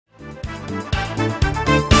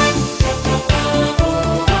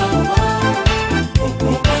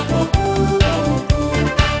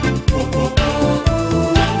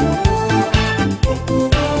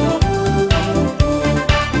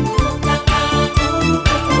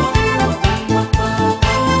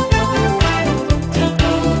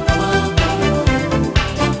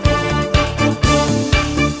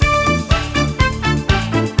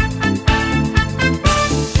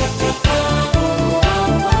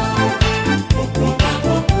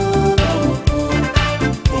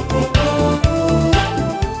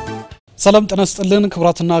ሰላም ጤና ይስጥልን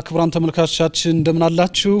ክቡራትና ክቡራን ተመልካቾቻችን እንደምን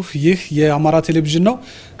አላችሁ? ይህ የአማራ ቴሌቪዥን ነው።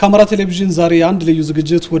 ከአማራ ቴሌቪዥን ዛሬ አንድ ልዩ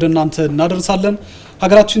ዝግጅት ወደ እናንተ እናደርሳለን።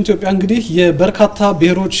 ሀገራችን ኢትዮጵያ እንግዲህ የበርካታ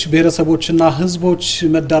ብሔሮች ብሔረሰቦችና ህዝቦች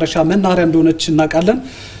መዳረሻ መናኸሪያ እንደሆነች እናውቃለን።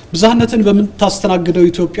 ብዝሃነትን በምታስተናግደው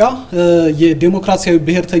ኢትዮጵያ የዴሞክራሲያዊ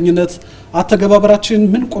ብሔርተኝነት አተገባበራችን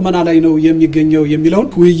ምን ቁመና ላይ ነው የሚገኘው የሚለውን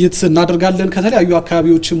ውይይት እናደርጋለን። ከተለያዩ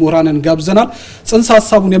አካባቢዎች ምሁራንን ጋብዘናል። ጽንሰ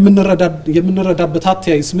ሐሳቡን የምንረዳበት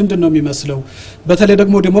አተያይስ ምንድነው የሚመስለው? በተለይ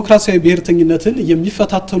ደግሞ ዴሞክራሲያዊ ብሔርተኝነትን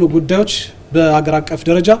የሚፈታተኑ ጉዳዮች በአገር አቀፍ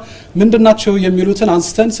ደረጃ ምንድናቸው የሚሉትን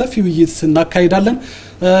አንስተን ሰፊ ውይይት እናካሂዳለን።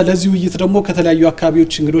 ለዚህ ውይይት ደግሞ ከተለያዩ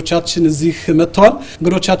አካባቢዎች እንግዶቻችን እዚህ መጥተዋል።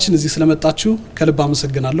 እንግዶቻችን እዚህ ስለመጣችሁ ከልብ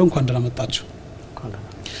አመሰግናለሁ። እንኳን ደህና መጣችሁ።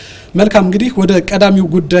 መልካም እንግዲህ ወደ ቀዳሚው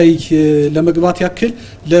ጉዳይ ለመግባት ያክል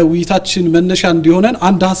ለውይይታችን መነሻ እንዲሆነን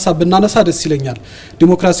አንድ ሐሳብ ብናነሳ ደስ ይለኛል።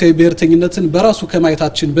 ዲሞክራሲያዊ ብሔርተኝነትን በራሱ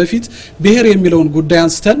ከማየታችን በፊት ብሔር የሚለውን ጉዳይ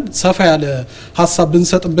አንስተን ሰፋ ያለ ሐሳብ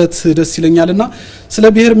ብንሰጥበት ደስ ይለኛልና ስለ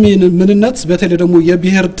ብሔር ምንነት በተለይ ደግሞ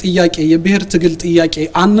የብሔር ጥያቄ የብሔር ትግል ጥያቄ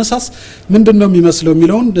አነሳስ ምንድነው የሚመስለው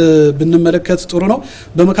የሚለውን ብንመለከት ጥሩ ነው።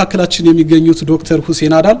 በመካከላችን የሚገኙት ዶክተር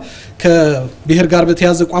ሁሴን አዳል ከብሔር ጋር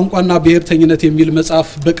በተያያዘ ቋንቋና ብሔርተኝነት የሚል መጽሐፍ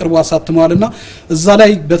በቅርቡ አሳትመዋልና እዛ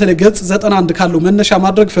ላይ በተለይ ገጽ 91 ካለው መነሻ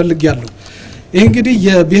ማድረግ ፈልጊያለሁ። ይሄ እንግዲህ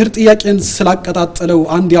የብሔር ጥያቄን ስላቀጣጠለው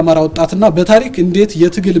አንድ ያማራ ወጣትና በታሪክ እንዴት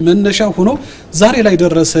የትግል መነሻ ሆኖ ዛሬ ላይ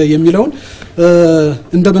ደረሰ የሚለውን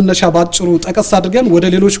እንደ መነሻ ባጭሩ ጠቀስ አድርገን ወደ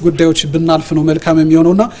ሌሎች ጉዳዮች ብናልፍ ነው መልካም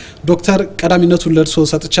የሚሆነውና ዶክተር ቀዳሚነቱን ለርሶ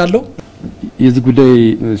ሰጥቻለሁ። የዚህ ጉዳይ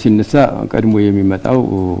ሲነሳ ቀድሞ የሚመጣው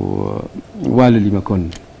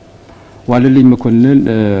ዋልልኝ መኮንን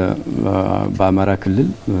በአማራ ክልል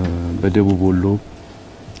በደቡብ ወሎ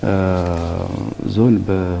ዞን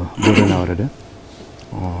በቦረና ወረዳ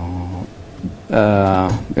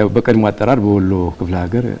በቀድሞ አጠራር በወሎ ክፍለ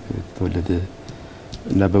ሀገር ተወለደ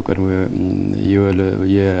እና በቀድሞ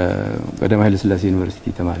የቀዳማዊ ኃይለ ሥላሴ ዩኒቨርሲቲ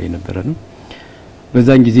ተማሪ ነበረ ነው።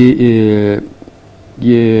 በዛን ጊዜ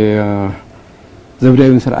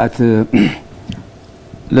የዘውዳዊውን ስርዓት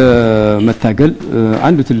ለመታገል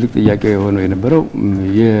አንዱ ትልቅ ጥያቄ ሆኖ የነበረው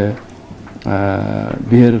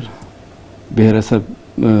የብሔር ብሔረሰብ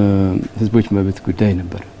ህዝቦች መብት ጉዳይ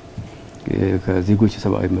ነበር። ከዜጎች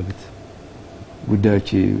ሰብአዊ መብት ጉዳዮች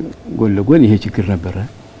ጎን ለጎን ይሄ ችግር ነበር።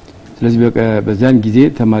 ስለዚህ በዛን ጊዜ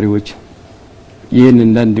ተማሪዎች ይሄን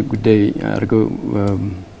እንዳንድ ጉዳይ አድርገው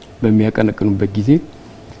በሚያቀነቅኑበት ጊዜ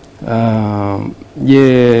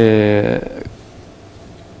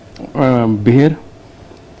የብሔር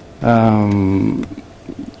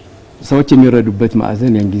ሰዎች የሚረዱበት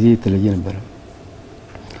ማዕዘን ያን ጊዜ የተለየ ነበር።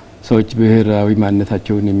 ሰዎች ብሔራዊ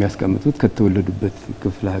ማንነታቸውን የሚያስቀምጡት ከተወለዱበት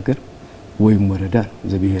ክፍለ ሀገር ወይም ወረዳ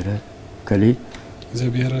ዘብሔረ ከሌ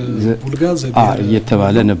ዘብሔረ ቡልጋ ዘብሔረ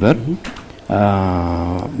እየተባለ ነበር።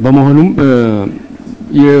 በመሆኑም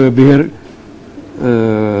የብሔር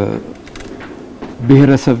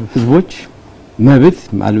ብሔረሰብ ህዝቦች መብት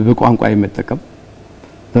ማለት በቋንቋ የመጠቀም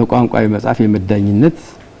በቋንቋ የመጻፍ የመዳኝነት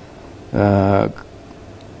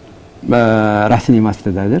ራስን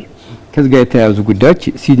የማስተዳደር ከዚህ ጋር የተያያዙ ጉዳዮች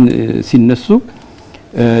ሲነሱ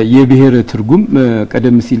የብሔር ትርጉም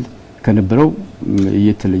ቀደም ሲል ከነበረው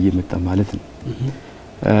እየተለየ መጣ ማለት ነው።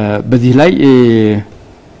 በዚህ ላይ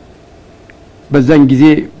በዛን ጊዜ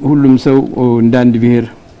ሁሉም ሰው እንደ አንድ ብሔር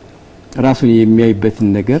ራሱን የሚያይበትን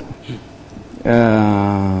ነገር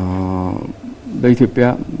በኢትዮጵያ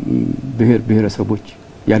ብሔረሰቦች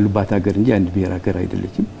ያሉባት ሀገር እንጂ አንድ ብሔር ሀገር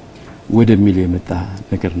አይደለችም ወደሚል የመጣ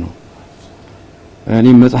ነገር ነው። እኔ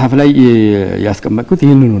መጽሐፍ ላይ ያስቀመጥኩት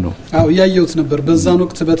ይሄንኑ ነው። አው ያየሁት ነበር። በዛን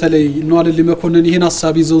ወቅት በተለይ ዋልልኝ መኮንን ይሄን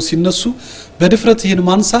ሐሳብ ይዘው ሲነሱ በድፍረት ይሄን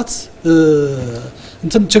ማንሳት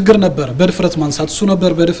እንትን ችግር ነበር። በድፍረት ማንሳት እሱ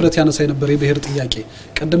ነበር በድፍረት ያነሳ የነበር የብሔር ጥያቄ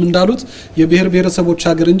ቀደም እንዳሉት የብሔር ብሔረሰቦች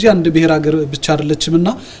ሀገር እንጂ አንድ ብሔር ሀገር ብቻ አይደለችምና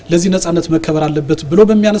ለዚህ ነጻነት መከበር አለበት ብሎ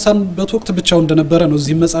በሚያነሳበት ወቅት ብቻው እንደነበረ ነው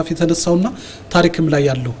እዚህ መጽሐፍ የተነሳውና ታሪክም ላይ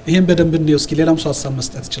ያለው። ይሄን በደንብ ነው እስኪ ሌላም ሰው ሐሳብ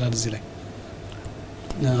መስጠት ይችላል እዚህ ላይ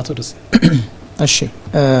አቶ ደስ እሺ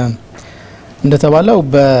እንደተባለው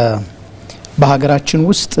በሀገራችን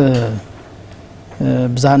ውስጥ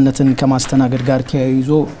ብዝሃነትን ከማስተናገድ ጋር ተያይዞ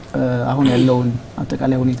አሁን ያለውን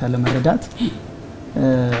አጠቃላይ ሁኔታ ለመረዳት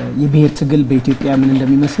የብሔር ትግል በኢትዮጵያ ምን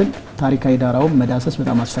እንደሚመስል ታሪካዊ ዳራውን መዳሰስ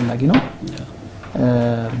በጣም አስፈላጊ ነው።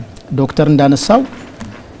 ዶክተር እንዳነሳው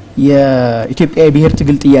የኢትዮጵያ የብሔር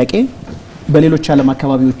ትግል ጥያቄ በሌሎች ዓለም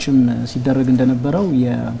አካባቢዎችም ሲደረግ እንደነበረው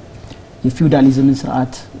የፊውዳሊዝምን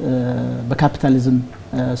ስርዓት በካፒታሊዝም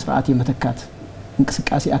ስርዓት የመተካት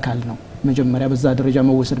እንቅስቃሴ አካል ነው። መጀመሪያ በዛ ደረጃ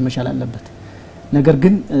መወሰድ መቻል አለበት። ነገር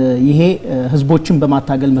ግን ይሄ ህዝቦችን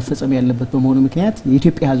በማታገል መፈጸም ያለበት በመሆኑ ምክንያት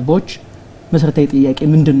የኢትዮጵያ ህዝቦች መሰረታዊ ጥያቄ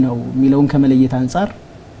ምንድነው ሚለውን ከመለየት አንፃር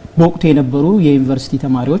በወቅቱ የነበሩ የዩኒቨርሲቲ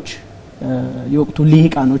ተማሪዎች የወቅቱ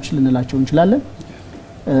ሊቃኖች ልንላቸው እንችላለን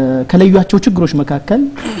ከለዩአቸው ችግሮች መካከል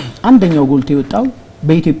አንደኛው ጎልቶ የወጣው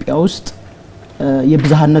በኢትዮጵያ ውስጥ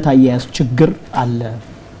የብዝሃነት አያያዝ ችግር አለ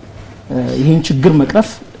ይሄን ችግር መቅረፍ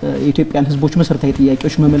የኢትዮጵያን ህዝቦች መሰረታዊ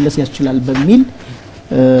ጥያቄዎች መመለስ ያስችላል በሚል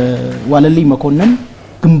ዋለልይ መኮንን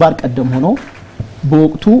ግንባር ቀደም ሆኖ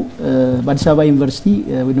በወቅቱ በአዲስ አበባ ዩኒቨርሲቲ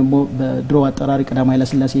ወይ ደግሞ በድሮ አጠራሪ ቀዳማዊ ኃይለ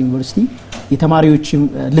ሥላሴ ዩኒቨርሲቲ የተማሪዎች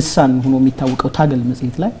ልሳን ሆኖ የሚታወቀው ታገል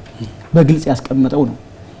መጽሔት ላይ በግልጽ ያስቀመጠው ነው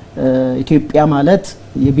ኢትዮጵያ ማለት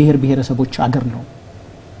የብሔር ብሔረሰቦች አገር ነው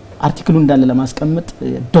አርቲክሉ እንዳለ ለማስቀመጥ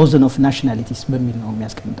ዶዘን ኦፍ ናሽናሊቲስ በሚል ነው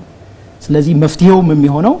የሚያስቀምጠው ስለዚህ መፍትሄውም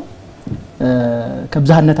የሚሆነው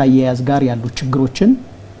ከብዝሃነት አያያዝ ጋር ያሉ ችግሮችን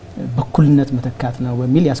በኩልነት መተካት ነው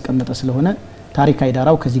በሚል ያስቀመጠ ስለሆነ ታሪካዊ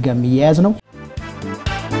ዳራው ከዚህ ጋር የሚያያዝ ነው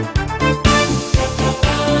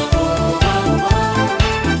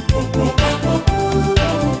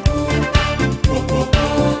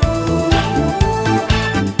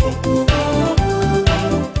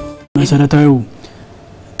መሰረታዊው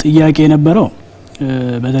ጥያቄ የነበረው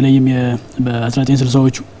በተለይም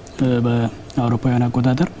በ1960ዎቹ በአውሮፓውያን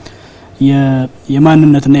አቆጣጠር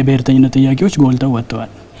የማንነትና የብሔርተኝነት ጥያቄዎች ጎልተው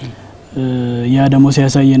ወጥተዋል ያ ደግሞ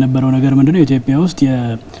ሲያሳይ የነበረው ነገር ምንድነው ኢትዮጵያ ውስጥ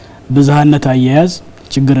የብዝሃነት አያያዝ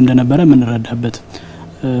ችግር እንደነበረ ምንረዳበት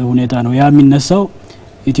ሁኔታ ነው ያ የሚነሳው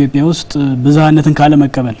ኢትዮጵያ ውስጥ ብዝሃነትን ካለ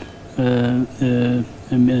መቀበል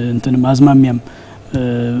እንትን ማዝማሚያም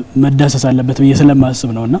መዳሰስ አለበት በየ ስለማስብ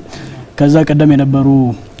ነውና ከዛ ቀደም የነበሩ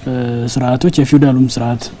ስርዓቶች የፊውዳሉም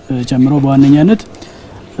ስርዓት ጨምሮ በዋነኛነት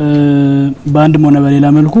በአንድም ሆነ በሌላ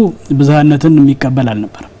መልኩ ብዝሃነትን የሚቀበል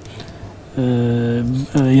አልነበር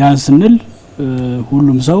ያን ስንል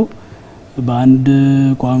ሁሉም ሰው በአንድ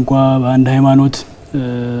ቋንቋ በአንድ ሃይማኖት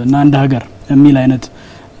እና አንድ ሀገር የሚል አይነት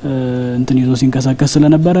እንትን ይዞ ሲንቀሳቀስ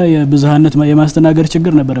ስለነበረ የብዝሃነት የማስተናገድ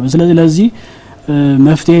ችግር ነበር ስለዚህ ለዚህ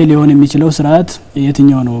መፍትሄ ሊሆን የሚችለው ስርዓት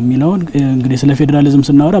የትኛው ነው የሚለው እንግዲህ ስለ ፌደራሊዝም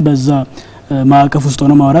ስናወራ በዛ ማዕቀፍ ውስጥ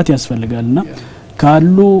ሆኖ ማውራት ያስፈልጋልና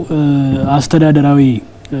ካሉ አስተዳደራዊ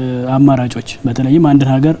አማራጮች በተለይም አንድ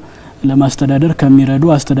ሀገር ለማስተዳደር ከሚረዱ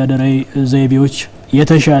አስተዳደራዊ ዘይቤዎች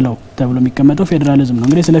የተሻለው ተብሎ የሚቀመጠው ፌደራሊዝም ነው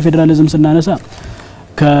እንግዲህ ስለ ፌደራሊዝም ስናነሳ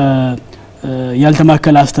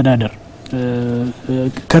ያልተማከለ አስተዳደር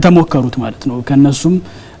ከተሞከሩት ማለት ነው ከነሱም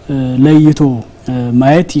ለይቶ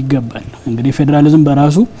ማየት ይገባል እንግዲህ ፌደራሊዝም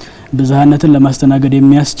በራሱ ብዝሃነትን ለማስተናገድ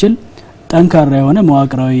የሚያስችል ጠንካራ የሆነ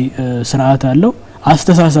መዋቅራዊ ስርዓት አለው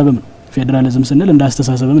አስተሳሰብም ነው ፌደራሊዝም ስንል እንደ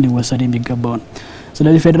አስተሳሰብም ሊወሰድ የሚገባው ነው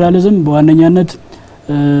ስለዚህ ፌደራሊዝም በዋነኛነት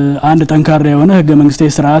አንድ ጠንካራ የሆነ ህገ መንግስታዊ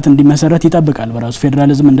ስርዓት እንዲመሰረት ይጠብቃል በራሱ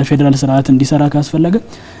ፌደራሊዝም እንደ ፌደራል ስርዓት እንዲሰራ ካስፈለገ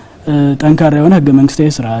ጠንካራ የሆነ ህገ መንግስታዊ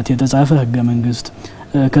ስርዓት የተጻፈ ህገ መንግስት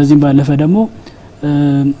ከዚህም ባለፈ ደግሞ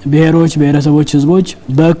ብሔሮች ብሔረሰቦች ህዝቦች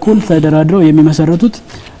በኩል ተደራድረው የሚመሰረቱት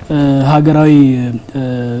ሀገራዊ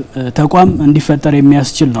ተቋም እንዲፈጠር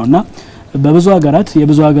የሚያስችል ነውና በብዙ ሀገራት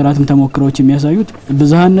የብዙ ሀገራትም ተሞክሮዎች የሚያሳዩት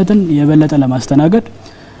ብዝሃነትን የበለጠ ለማስተናገድ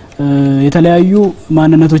የተለያዩ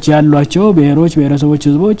ማንነቶች ያሏቸው ብሔሮች ብሔረሰቦች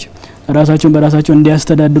ህዝቦች ራሳቸውን በራሳቸው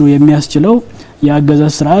እንዲያስተዳድሩ የሚያስችለው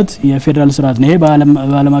የአገዛዝ ስርዓት የፌደራል ስርዓት ነው ይሄ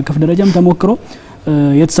በዓለም አቀፍ ደረጃም ተሞክሮ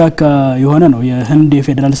የተሳካ የሆነ ነው የህንድ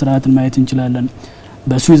የፌደራል ስርዓትን ማየት እንችላለን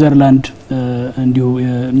በስዊዘርላንድ እንዲሁ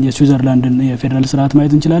የስዊዘርላንድን የፌደራል ስርዓት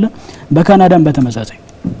ማየት እንችላለን በካናዳም በተመሳሳይ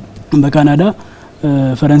በካናዳ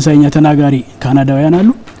ፈረንሳይኛ ተናጋሪ ካናዳውያን አሉ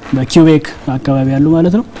በኪውቤክ አካባቢ ያሉ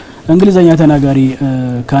ማለት ነው እንግሊዘኛ ተናጋሪ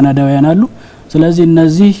ካናዳውያን አሉ ስለዚህ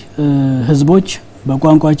እነዚህ ህዝቦች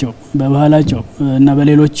በቋንቋቸው በባህላቸው እና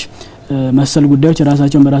በሌሎች መሰል ጉዳዮች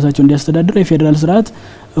ራሳቸውን በራሳቸው እንዲያስተዳድሩ የፌደራል ስርዓት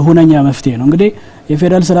ሁነኛ መፍትሄ ነው እንግዲህ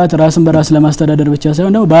የፌደራል ስርዓት ራስን በራስ ለማስተዳደር ብቻ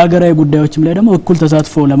ሳይሆን ደግሞ በአገራዊ ጉዳዮችም ላይ ደግሞ እኩል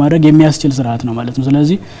ተሳትፎ ለማድረግ የሚያስችል ስርዓት ነው ማለት ነው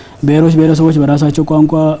ስለዚህ ብሔሮች ብሔረሰቦች በራሳቸው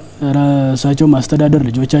ቋንቋ ራሳቸው ማስተዳደር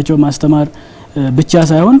ልጆቻቸው ማስተማር ብቻ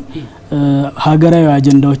ሳይሆን ሀገራዊ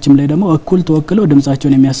አጀንዳዎችም ላይ ደግሞ እኩል ተወክለው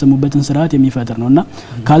ድምጻቸውን የሚያሰሙበትን ስርዓት የሚፈጥር ነውና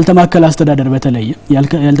ካልተማከለ አስተዳደር በተለይ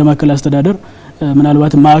ያልተማከለ አስተዳደር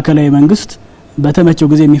ምናልባት ማዕከላዊ መንግስት በተመቸው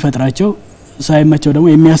ጊዜ የሚፈጥራቸው ሳይመቸው ደግሞ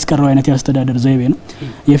የሚያስቀረው አይነት ያስተዳደር ዘይቤ ነው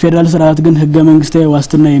የፌደራል ስርዓት ግን ህገ መንግስታዊ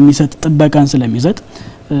ዋስትና የሚሰጥ ጥበቃን ስለሚሰጥ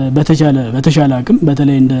በተሻለ አቅም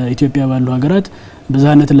በተለይ እንደ ኢትዮጵያ ባሉ ሀገራት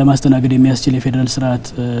ብዝሃነትን ለማስተናገድ የሚያስችል የፌደራል ስርዓት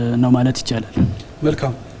ነው ማለት ይቻላል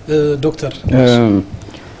መልካም ዶክተር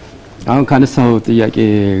አሁን ካነሳው ጥያቄ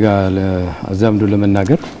ጋር አዛምዶ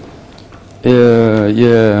ለመናገር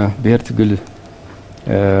የብሔር ትግል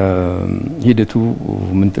ሂደቱ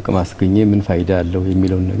ምን ጥቅም አስገኘ ምን ፋይዳ አለው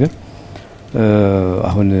የሚለው ነገር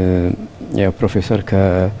አሁን የፕሮፌሰር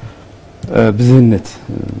ከብዝህነት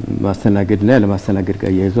ማስተናገድና ለማስተናገድ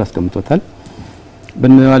ጋር ያይዞ አስቀምጦታል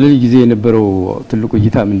በነዋለል ጊዜ የነበረው ትልቁ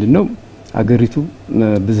እይታ ምንድነው አገሪቱ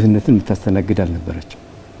ብዝህነትን የምታስተናግድ አልነበረችም።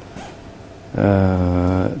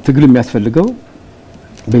 ትግል የሚያስፈልገው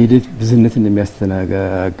በሂደት ብዝህነትን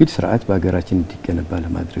የሚያስተናግድ ስርዓት በሀገራችን እንዲገነባ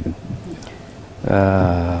ለማድረግ ነው።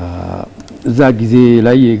 እዛ ጊዜ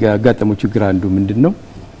ላይ ያጋጠመው ችግር አንዱ ምንድነው?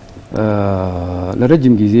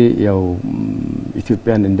 ለረጅም ጊዜ ያው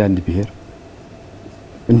ኢትዮጵያን እንዳንድ ብሔር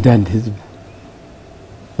እንዳንድ ህዝብ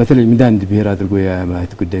በተለይ እንዳንድ ብሔር አድርጎ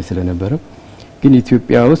የማየት ጉዳይ ስለነበረ ግን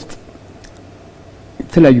ኢትዮጵያ ውስጥ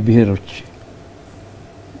የተለያዩ ብሔሮች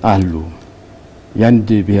አሉ፣ ያንድ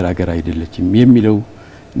ብሔር ሀገር አይደለችም የሚለው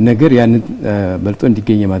ነገር ያንን በልጦ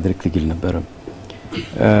እንዲገኝ የማድረግ ትግል ነበረ።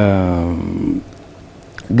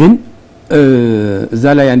 ግን እዛ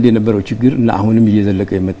ላይ አንድ የነበረው ችግር እና አሁንም እየዘለቀ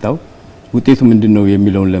የመጣው ውጤቱ ምንድነው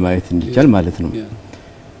የሚለውን ለማየት እንዲቻል ማለት ነው።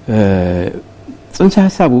 ጽንሰ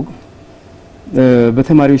ሐሳቡ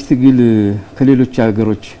በተማሪዎች ትግል ከሌሎች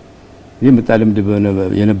ሀገሮች የመጣ ልምድ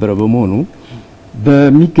የነበረው በመሆኑ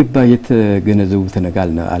በሚገባ የተገነዘቡት ነገር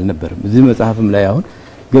አልነበረም። እዚህ መጽሐፍም ላይ አሁን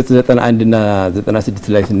ገጽ 91 እና 96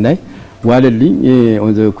 ላይ ስናይ ዋለልኝ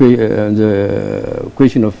on the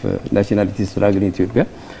question of nationality struggle in Ethiopia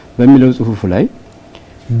በሚለው ጽሁፍ ላይ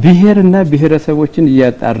ብሔርና ብሔረሰቦችን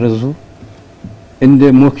እያጣረዙ እንደ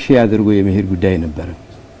ሞክሼ አድርጎ የመሄድ ጉዳይ ነበር።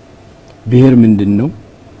 ብሔር ምንድነው?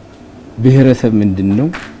 ብሔረሰብ ምንድነው?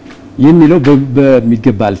 የሚለው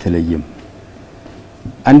በሚገባ አልተለየም።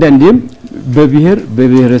 አንዳንዴም በብሔር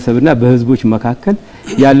በብሔረሰብና በህዝቦች መካከል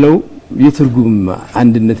ያለው የትርጉም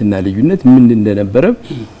አንድነትና ልዩነት ምን እንደነበረ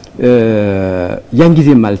ያን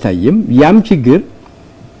ጊዜም አልታየም። ያም ችግር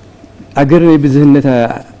አገር የብዝህነት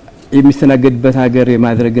የሚስተናገድበት ሀገር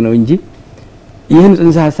የማድረግ ነው እንጂ ይህን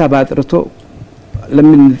ጽንሰ ሐሳብ አጥርቶ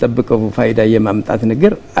ለምን ተጠብቀው ፋይዳ የማምጣት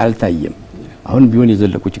ነገር አልታየም። አሁን ቢሆን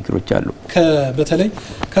የዘለቁ ችግሮች አሉ። በተለይ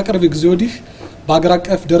ከቅርብ ጊዜ ወዲህ በአገር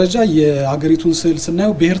አቀፍ ደረጃ የአገሪቱን ስዕል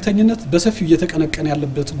ስናየው ብሔርተኝነት በሰፊው እየተቀነቀነ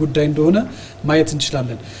ያለበት ጉዳይ እንደሆነ ማየት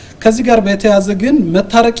እንችላለን። ከዚህ ጋር በተያያዘ ግን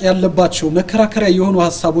መታረቅ ያለባቸው መከራከሪያ የሆኑ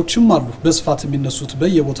ሀሳቦችም አሉ በስፋት የሚነሱት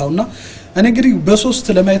በየቦታውና እኔ እንግዲህ በሶስት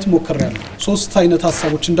ለማየት ሞክሬያለሁ። ሶስት አይነት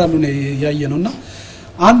ሀሳቦች እንዳሉ ነው ያየነውና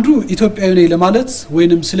አንዱ ኢትዮጵያዊ ነኝ ለማለት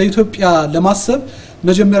ወይንም ስለ ኢትዮጵያ ለማሰብ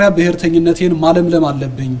መጀመሪያ ብሔርተኝነቴን ማለምለም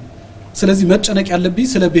አለብኝ፣ ስለዚህ መጨነቅ ያለብኝ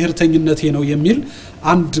ስለ ብሔርተኝነቴ ነው የሚል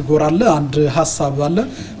አንድ ጎራ አለ፣ አንድ ሀሳብ አለ።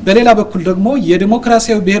 በሌላ በኩል ደግሞ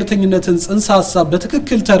የዲሞክራሲያዊ ብሔርተኝነትን ጽንሰ ሐሳብ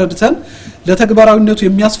በትክክል ተረድተን ለተግባራዊነቱ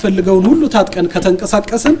የሚያስፈልገውን ሁሉ ታጥቀን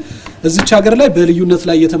ከተንቀሳቀስን እዚች ሀገር ላይ በልዩነት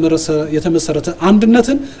ላይ የተመሰረተ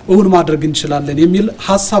አንድነትን እውን ማድረግ እንችላለን የሚል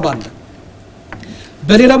ሀሳብ አለ።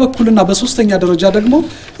 በሌላ በኩልና በሶስተኛ ደረጃ ደግሞ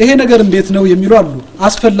ይሄ ነገር እንዴት ነው የሚሉ አሉ።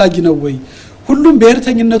 አስፈላጊ ነው ወይ? ሁሉም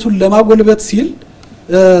ብሔርተኝነቱን ለማጎልበት ሲል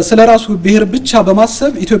ስለራሱ ብሔር ብቻ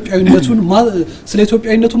በማሰብ ስለ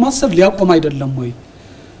ኢትዮጵያዊነቱ ማሰብ ሊያቆም አይደለም ወይ?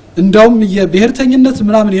 እንዳውም የብሔርተኝነት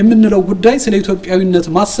ምናምን የምንለው ጉዳይ ስለ ኢትዮጵያዊነት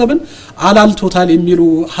ማሰብን አላልቶታል የሚሉ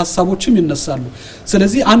ሐሳቦችም ይነሳሉ።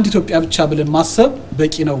 ስለዚህ አንድ ኢትዮጵያ ብቻ ብለን ማሰብ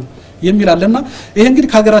በቂ ነው የሚል አለና ይሄ እንግዲህ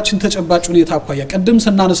ከሀገራችን ተጨባጭ ሁኔታ አኳያ ቀደም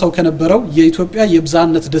ስናነሳው ከነበረው የኢትዮጵያ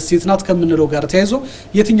የብዛነት ደሴት ናት ከምንለው ጋር ተያይዞ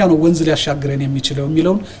የትኛው ነው ወንዝ ሊያሻግረን የሚችለው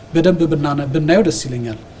የሚለውን በደንብ ብናየው ደስ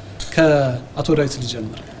ይለኛል። ከአቶ ዳዊት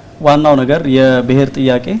ልጀምር። ዋናው ነገር የብሔር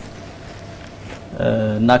ጥያቄ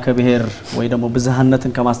እና ከብሔር ወይ ደግሞ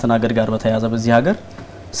ብዝሃነትን ከማስተናገድ ጋር በተያያዘ በዚህ ሀገር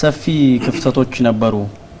ሰፊ ክፍተቶች ነበሩ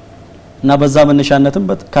እና በዛ መነሻነትም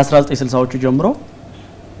ከ1960ዎቹ ጀምሮ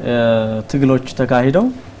ትግሎች ተካሂደው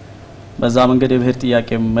በዛ መንገድ የብሔር ጥያቄ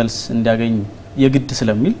መልስ እንዲያገኝ የግድ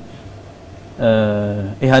ስለሚል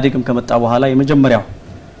ኢህአዴግም ከመጣ በኋላ የመጀመሪያው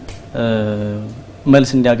መልስ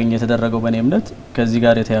እንዲያገኝ የተደረገው በኔ እምነት ከዚህ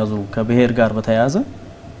ጋር የተያዙ ከብሔር ጋር በተያያዘ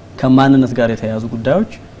ከማንነት ጋር የተያዙ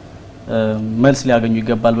ጉዳዮች መልስ ሊያገኙ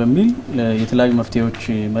ይገባል በሚል የተለያዩ መፍትሄዎች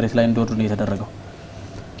መሬት ላይ እንደወርዱ ነው የተደረገው።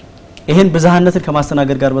 ይሄን ብዝሃነትን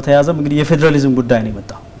ከማስተናገድ ጋር በተያያዘ እንግዲህ የፌደራሊዝም ጉዳይ ነው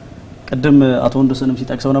የመጣው። ቅድም አቶ ወንዶሰንም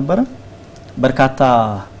ሲጠቅሰው ነበረ በርካታ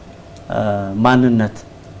ማንነት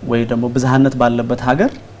ወይ ደግሞ ብዝሃነት ባለበት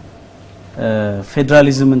ሀገር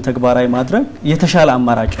ፌደራሊዝምን ተግባራዊ ማድረግ የተሻለ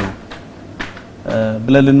አማራጭ ነው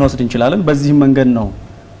ብለን ልንወስድ እንችላለን። በዚህ መንገድ ነው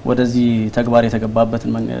ወደዚህ ተግባር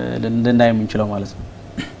የተገባበትን ልናይ የምንችለው ማለት ነው።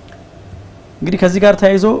 እንግዲህ ከዚህ ጋር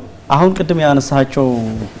ተያይዞ አሁን ቅድም ያነሳቸው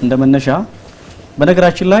እንደመነሻ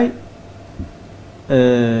በነገራችን ላይ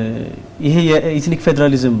ይሄ የኢትኒክ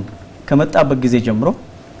ፌደራሊዝም ከመጣበት ጊዜ ጀምሮ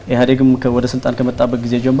ኢህአዴግም ወደ ስልጣን ከመጣበት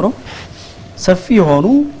ጊዜ ጀምሮ ሰፊ የሆኑ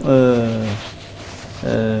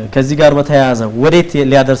ከዚህ ጋር በተያያዘ ወዴት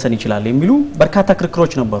ሊያደርሰን ይችላል የሚሉ በርካታ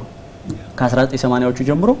ክርክሮች ነበሩ። ከ1980ዎቹ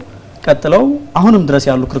ጀምሮ ቀጥለው አሁንም ድረስ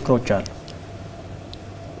ያሉ ክርክሮች አሉ።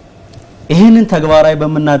 ይሄንን ተግባራዊ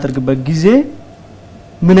በመናደርግበት ጊዜ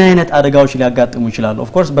ምን አይነት አደጋዎች ሊያጋጥሙ ይችላሉ? ኦፍ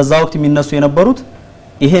ኮርስ በዛ ወቅት የሚነሱ የነበሩት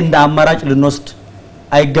ይሄ እንደ አማራጭ ልንወስድ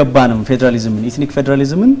አይገባንም ፌደራሊዝምን ኢትኒክ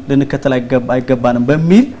ፌደራሊዝምን ልንከተል አይገባንም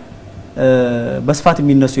በሚል በስፋት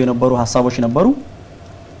የሚነሱ የነበሩ ሐሳቦች ነበሩ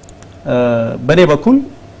በኔ በኩል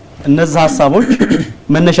እነዚህ ሐሳቦች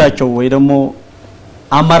መነሻቸው ወይ ደግሞ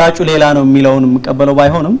አማራጩ ሌላ ነው የሚለውን መቀበለው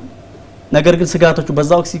ባይሆንም ነገር ግን ስጋቶቹ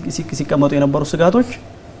በዛው ሲቀመጡ የነበሩ ስጋቶች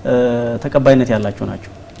ተቀባይነት ያላቸው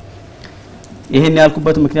ናቸው ይሄን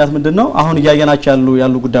ያልኩበት ምክንያት ምንድነው አሁን ያያናቸው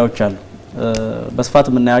ያሉ ጉዳዮች አሉ በስፋት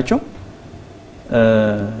የምናያቸው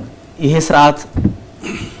ይሄ ስርዓት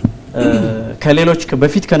ከሌሎች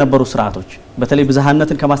በፊት ከነበሩ ስርዓቶች በተለይ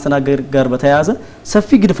ብዝሃነትን ከማስተናገድ ጋር በተያያዘ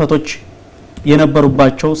ሰፊ ግድፈቶች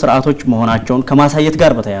የነበሩባቸው ስርዓቶች መሆናቸውን ከማሳየት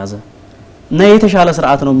ጋር በተያያዘ እና የተሻለ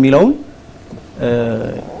ስርዓት ነው የሚለው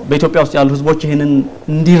በኢትዮጵያ ውስጥ ያሉ ህዝቦች ይሄንን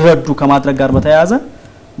እንዲረዱ ከማድረግ ጋር በተያያዘ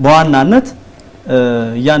በዋናነት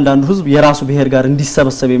ያንዳንዱ ህዝብ የራሱ ብሔር ጋር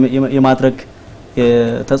እንዲሰበሰብ የማድረግ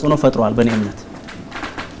ተጽዕኖ ፈጥሯል በኔ እምነት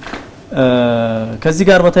ከዚህ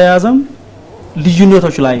ጋር በተያያዘም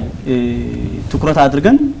ልዩነቶች ላይ ትኩረት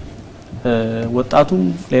አድርገን ወጣቱም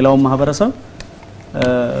ሌላው ማህበረሰብ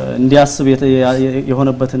እንዲያስብ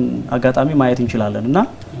የሆነበትን አጋጣሚ ማየት እንችላለን እና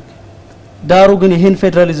ዳሩ ግን ይሄን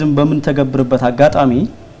ፌደራሊዝም በምን ተገብርበት አጋጣሚ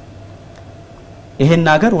ይሄን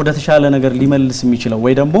ነገር ወደ ተሻለ ነገር ሊመልስ የሚችለው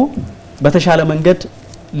ወይ ደግሞ በተሻለ መንገድ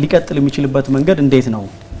ሊቀጥል የሚችልበት መንገድ እንዴት ነው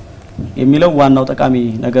የሚለው ዋናው ጠቃሚ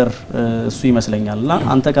ነገር እሱ ይመስለኛልና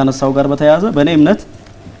አንተ ካነሳው ጋር በተያያዘ በኔ እምነት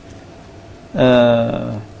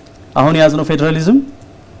አሁን ያዝነው ፌደራሊዝም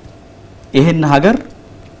ይሄን ሀገር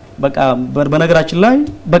በቃ በነገራችን ላይ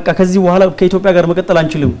በቃ ከዚህ በኋላ ከኢትዮጵያ ጋር መቀጠል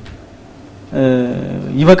አንችልም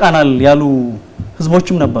ይበቃናል ያሉ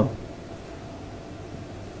ህዝቦችም ነበሩ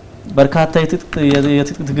በርካታ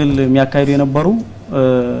የትጥቅ ትግል የሚያካሂዱ የነበሩ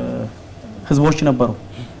ህዝቦች ነበሩ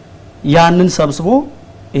ያንን ሰብስቦ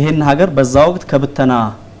ይሄን ሀገር በዛ ወቅት ከብተና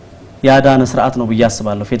ያዳነ ስርዓት ነው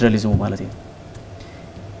በያስባለሁ ፌደራሊዝሙ ማለት ነው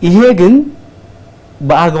ይሄ ግን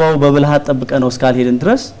በአግባቡ በብልሃት ጠብቀነው እስካል ሄደን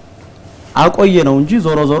ድረስ አቆየ ነው እንጂ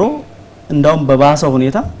ዞሮ ዞሮ እንዳውም በባሰ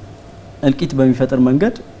ሁኔታ እልቂት በሚፈጥር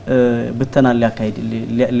መንገድ ብተና ሊያካሂድ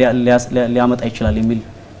ሊያመጣ ይችላል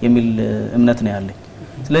የሚል እምነት ነው ያለኝ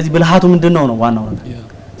ስለዚህ ብልሃቱ ምንድነው ነው ዋናው ነገር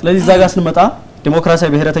ስለዚህ እዛ ጋር ስንመጣ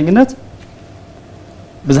ዲሞክራሲያዊ ብሔረተኝነት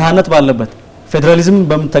ብዝሃነት ባለበት ፌደራሊዝም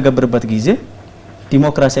በመተገብርበት ጊዜ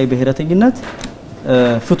ዲሞክራሲያዊ ብሔረተኝነት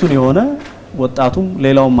ፍቱን የሆነ ወጣቱም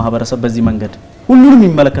ሌላውም ማህበረሰብ በዚህ መንገድ ሁሉንም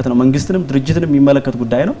የሚመለከት ነው መንግስትንም ድርጅትንም የሚመለከት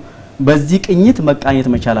ጉዳይ ነው በዚህ ቅኝት መቃኘት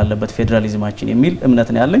መቻል አለበት ፌደራሊዝማችን የሚል እምነት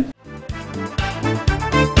ነው ያለኝ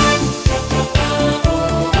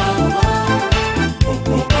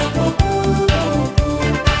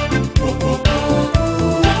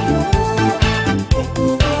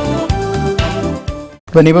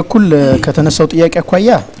በኔ በኩል ከተነሳው ጥያቄ አኳያ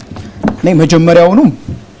ነኝ መጀመሪያውኑ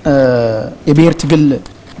የብሔር ትግል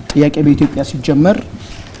ጥያቄ በኢትዮጵያ ሲጀመር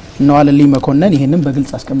ነው አለልኝ መኮንን ይሄንን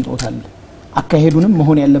በግልጽ አስቀምጦታል አካሄዱንም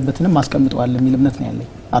መሆን ያለበትንም አስቀምጧል የሚል እምነት ነው ያለኝ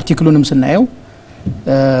አርቲክሉንም ስናየው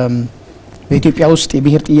በኢትዮጵያ ውስጥ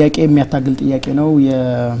የብሔር ጥያቄ የሚያታግል ጥያቄ ነው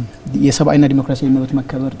የሰብአዊና ዲሞክራሲያዊ መብት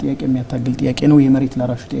መከበር ጥያቄ የሚያታግል ጥያቄ ነው የመሬት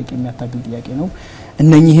ላራሹ ጥያቄ የሚያታግል ጥያቄ ነው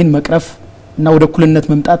እነኚህን መቅረፍ እና ወደ ኩልነት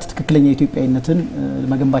መምጣት ትክክለኛ ኢትዮጵያዊነትን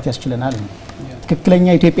መገንባት ያስችለናል ትክክለኛ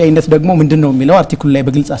ኢትዮጵያዊነት ደግሞ ምንድነው የሚለው አርቲክሉ ላይ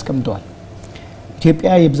በግልጽ አስቀምጧል ኢትዮጵያ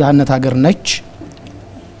የብዝሃነት ሀገር ነች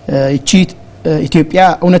እቺ ኢትዮጵያ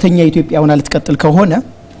እውነተኛ ኢትዮጵያ ሆና ልትቀጥል ከሆነ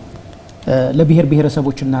ለብሔር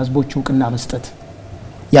ብሔረሰቦችና ህዝቦች ዕውቅና መስጠት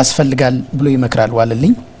ያስፈልጋል ብሎ ይመክራል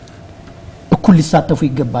ዋለልኝ እኩል ሊሳተፉ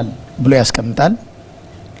ይገባል ብሎ ያስቀምጣል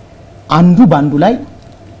አንዱ ባንዱ ላይ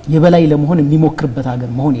የበላይ ለመሆን የሚሞክርበት ሀገር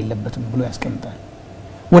መሆን የለበትም ብሎ ያስቀምጣል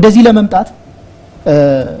ወደዚህ ለመምጣት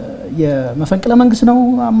የመፈንቅለ መንግስት ነው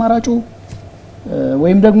አማራጩ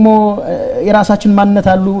ወይም ደግሞ የራሳችን ማንነት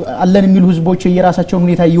አለን የሚሉ ህዝቦች የራሳቸውን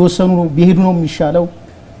ሁኔታ እየወሰኑ ቢሄዱ ነው የሚሻለው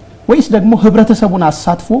ወይስ ደግሞ ህብረተሰቡን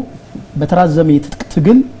አሳትፎ በተራዘመ የትጥቅ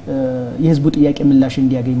ትግል የህዝቡ ጥያቄ ምላሽ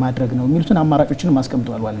እንዲያገኝ ማድረግ ነው የሚሉትን አማራጮችን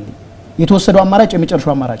ማስቀምጧል ዋለልኝ የተወሰደው አማራጭ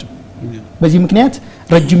የመጨረሻው አማራጭ በዚህ ምክንያት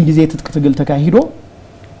ረጅም ጊዜ የትጥቅ ትግል ተካሂዶ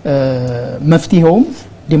መፍትሄውም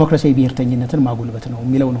ዲሞክራሲያዊ ብሔርተኝነትን ማጉልበት ነው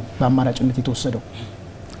የሚለው ነው በአማራጭነት የተወሰደው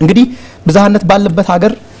እንግዲህ ብዝሃነት ባለበት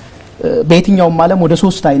ሀገር በየትኛውም ዓለም ወደ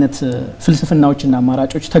 3 አይነት ፍልስፍናዎችና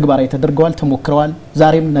አማራጮች ተግባራዊ ተደርገዋል ተሞክረዋል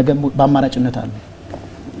ዛሬም ነገ በአማራጭነት አሉ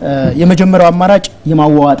የመጀመሪያው አማራጭ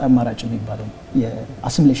የማዋዋጥ አማራጭ የሚባለው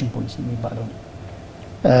የአሲሚሌሽን ፖሊሲ የሚባለው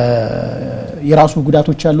የራሱ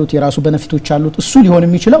ጉዳቶች አሉት የራሱ ቤኔፊቶች አሉት እሱ ሊሆን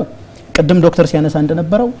የሚችለው ቀደም ዶክተር ሲያነሳ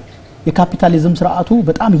እንደነበረው የካፒታሊዝም ስርዓቱ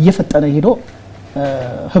በጣም እየፈጠነ ሄዶ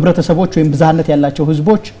ህብረተሰቦች ወይም ብዝሃነት ያላቸው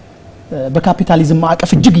ህዝቦች በካፒታሊዝም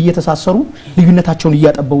ማዕቀፍ እጅግ እየተሳሰሩ ልዩነታቸውን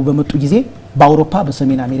እያጠበቡ በመጡ ጊዜ በአውሮፓ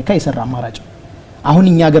በሰሜን አሜሪካ የሰራ አማራጭ አሁን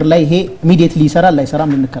እኛ ሀገር ላይ ይሄ ኢሚዲየትሊ ይሰራል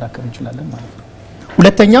ላይሰራም ልንከራከር እንችላለን ማለት ነው።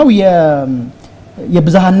 ሁለተኛው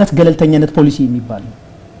የብዝሃነት ገለልተኛነት ፖሊሲ የሚባለው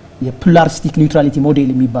የፕላሪስቲክ ኒውትራሊቲ ሞዴል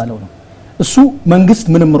የሚባለው ነው። እሱ መንግስት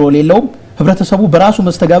ምንም ሮል የለውም፣ ህብረተሰቡ በራሱ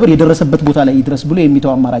መስተጋብር የደረሰበት ቦታ ላይ ይድረስ ብሎ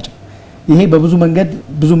የሚተው አማራጭ። ይሄ በብዙ መንገድ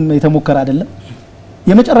ብዙም የተሞከረ አይደለም።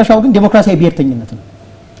 የመጨረሻው ግን ዴሞክራሲያዊ ብሔርተኝነት ነው።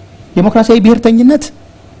 ዴሞክራሲያዊ ብሔርተኝነት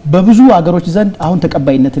በብዙ አገሮች ዘንድ አሁን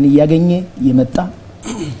ተቀባይነትን እያገኘ የመጣ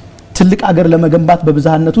ትልቅ አገር ለመገንባት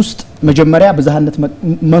በብዝሃነት ውስጥ መጀመሪያ ብዝሃነት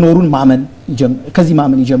መኖሩን ከዚህ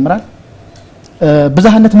ማመን ይጀምራል።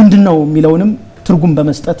 ብዝሃነት ምንድነው የሚለውንም ትርጉም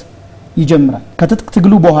በመስጠት ይጀምራል። ከትጥቅ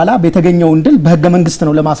ትግሉ በኋላ በተገኘው ድል በህገ መንግስት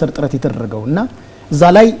ነው ለማሰር ጥረት የተደረገው እና እዛ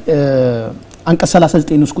ላይ አንቀጽ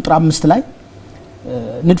 39 ንዑስ ቁጥር 5 ላይ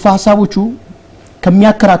ንድፈ ሐሳቦቹ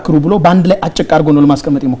ከሚያከራክሩ ብሎ በአንድ ላይ አጭቅ አድርጎ ነው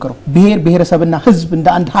ለማስቀመጥ የሞከረው። ብሔር ብሔረሰብና ህዝብ እንደ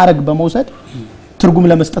አንድ ሀረግ በመውሰድ ትርጉም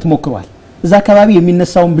ለመስጠት ሞክሯል። እዛ አካባቢ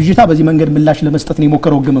የሚነሳውን ብዥታ በዚህ መንገድ ምላሽ ለመስጠት ነው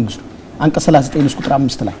የሞከረው ህገ መንግስቱ አንቀጽ 39 ንዑስ ቁጥር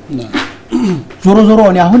 5 ላይ። ዞሮ ዞሮ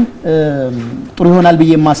እኔ አሁን ጥሩ ይሆናል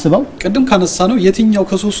ብዬ የማስበው ቅድም ካነሳ ነው የትኛው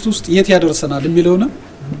ከሶስት ውስጥ የት ያደርሰናል የሚለውና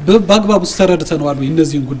በአግባቡ ተረድተናል ወይ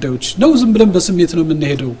እነዚህን ጉዳዮች ነው ዝም ብለን በስሜት ነው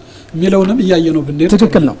የምንሄደው የሚለውንም እያየነው ብንሄድ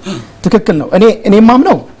ትክክል ነው። እኔ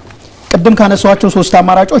ማምነው ቅድም ካነሳዋቸው ሶስት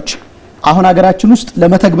አማራጮች አሁን ሀገራችን ውስጥ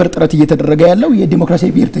ለመተግበር ጥረት እየተደረገ ያለው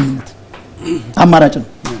የዲሞክራሲያዊ ብሔርተኝነት አማራጭ ነው።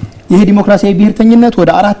 ይሄ ዲሞክራሲያዊ ብሔርተኝነት ወደ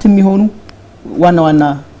አራት የሚሆኑ ዋና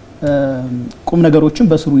ቁም ነገሮችን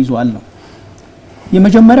በስሩ ይዟል ነው።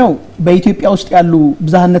 የመጀመሪያው በኢትዮጵያ ውስጥ ያሉ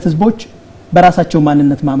ብዝሃነት ህዝቦች በራሳቸው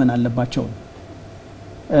ማንነት ማመን አለባቸው።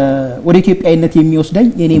 ወደ ኢትዮጵያዊነት የሚወስደኝ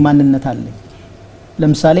የኔ ማንነት አለኝ።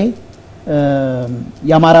 ለምሳሌ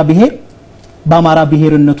የአማራ ብሔር በአማራ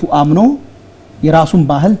ብሔርነቱ አምኖ የራሱን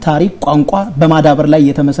ባህል፣ ታሪክ፣ ቋንቋ በማዳበር ላይ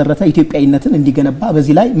የተመሰረተ ኢትዮጵያዊነትን እንዲገነባ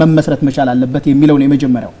በዚህ ላይ መመስረት መቻል አለበት የሚለው ነው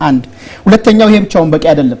የመጀመሪያው። አንድ ሁለተኛው ይሄ ብቻውን በቂ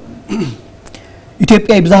አይደለም።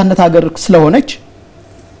 ኢትዮጵያ የብዝሃነት ሀገር ስለሆነች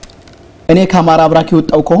እኔ ከአማራ አብራክ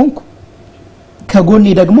የወጣው ከሆንኩ ከጎኔ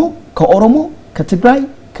ደግሞ ከኦሮሞ፣ ከትግራይ፣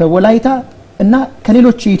 ከወላይታ እና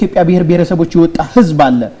ከሌሎች የኢትዮጵያ ብሔር ብሔረሰቦች የወጣ ህዝብ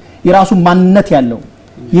አለ የራሱ ማንነት ያለው።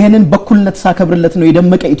 ይሄንን በኩልነት ሳከብርለት ነው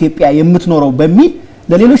የደመቀ ኢትዮጵያ የምትኖረው በሚል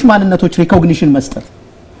ለሌሎች ማንነቶች ሪኮግኒሽን መስጠት።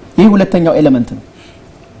 ይሄ ሁለተኛው ኤሌመንት ነው።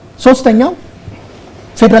 ሶስተኛው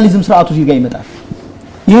ፌደራሊዝም ስርዓቱ እዚህ ጋር ይመጣል።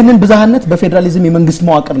 ይሄንን ብዝሃነት በፌደራሊዝም የመንግስት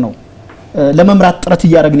መዋቅር ነው ለመምራት ጥረት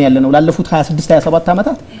እያደረግን ያለ ነው። ላለፉት 26 27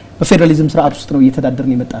 ዓመታት በፌደራሊዝም ስርዓት ውስጥ ነው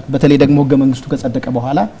እየተዳደርን የመጣን። በተለይ ደግሞ ህገ መንግስቱ ከጸደቀ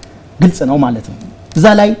በኋላ ግልጽ ነው ማለት ነው። እዛ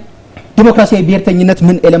ላይ ዲሞክራሲያዊ ብሔርተኝነት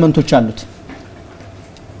ምን ኤሌመንቶች አሉት?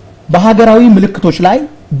 በሀገራዊ ምልክቶች ላይ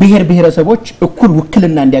ብሔር ብሔረሰቦች እኩል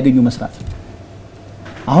ውክልና እንዲያገኙ መስራት።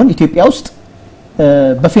 አሁን ኢትዮጵያ ውስጥ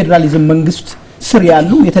በፌደራሊዝም መንግስት ስር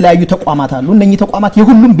ያሉ የተለያዩ ተቋማት አሉ። እነኚህ ተቋማት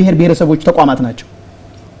የሁሉም ብሔር ብሔረሰቦች ተቋማት ናቸው።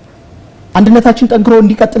 አንድነታችን ጠንክሮ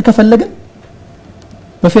እንዲቀጥል ከፈለግን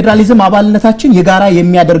በፌደራሊዝም አባልነታችን የጋራ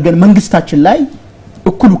የሚያደርገን መንግስታችን ላይ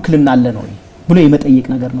እኩል ውክልና አለ ነው ብሎ የመጠየቅ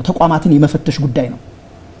ነገር ነው። ተቋማትን የመፈተሽ ጉዳይ ነው።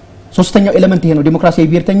 ሶስተኛው ኤሌመንት ይሄ ነው። ዲሞክራሲያዊ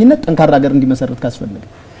ብሔርተኝነት ጠንካራ ሀገር እንዲመሰረት ካስፈለገ።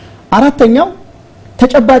 አራተኛው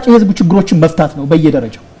ተጨባጭ የህዝብ ችግሮችን መፍታት ነው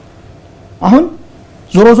በየደረጃው። አሁን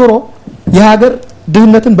ዞሮ የሀገር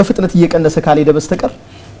ድህነትን በፍጥነት እየቀነሰ ካልሄደ በስተቀር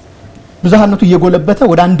ብዝሃነቱ እየጎለበተ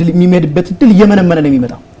ወደ አንድ የሚመድበት ድል እየመነመነ ነው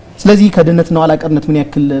የሚመጣው። ስለዚህ ከድህነትና ኋላቀርነት ምን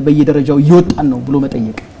ያክል በየደረጃው እየወጣን ነው ብሎ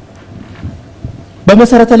መጠየቅ።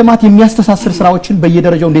 በመሰረተ ልማት የሚያስተሳስር ስራዎችን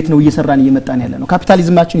በየደረጃው እንዴት ነው እየሰራን እየመጣን ያለ ነው?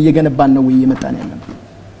 ካፒታሊዝማችን እየገነባን ነው ወይ እየመጣን ያለ ነው?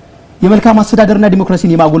 የመልካም አስተዳደርና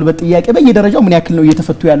ዲሞክራሲን የማጎልበት ጥያቄ በየደረጃው ምን ያክል ነው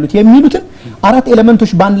እየተፈቱ ያሉት የሚሉትን አራት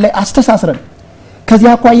ኤሌመንቶች ባንድ ላይ አስተሳስረን ከዚህ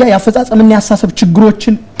አኳያ ያፈጻጸምና ያሳሰብ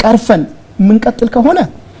ችግሮችን ቀርፈን የምንቀጥል ከሆነ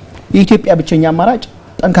የኢትዮጵያ ብቸኛ አማራጭ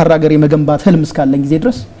ጠንካራ ሀገር የመገንባት ህልም እስካለን ጊዜ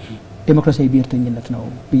ድረስ ዴሞክራሲያዊ ብሔርተኝነት ነው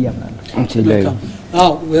ብያምናለሁ።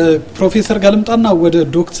 ፕሮፌሰር ጋልምጣና ወደ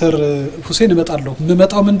ዶክተር ሁሴን እመጣለሁ።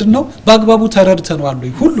 የምመጣው ምንድነው በአግባቡ ተረድተናል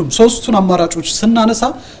ወይ? ሁሉም ሶስቱን አማራጮች ስናነሳ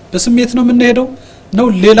በስሜት ነው የምንሄደው ነው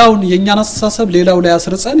ሌላውን የኛን አስተሳሰብ ሌላው ላይ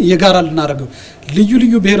አስርጸን የጋራ ልናረጋው ልዩ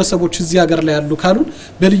ብሔረሰቦች እዚህ ሀገር ላይ ያሉ ካሉን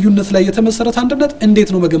በልዩነት ላይ የተመሰረተ አንድነት እንዴት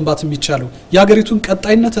ነው መገንባት የሚቻለው? የሀገሪቱን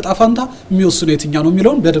ቀጣይነት ተጣፋንታ የሚወስነው የትኛው ነው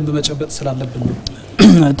የሚለውን በደንብ መጨበጥ ስላለብን ነው።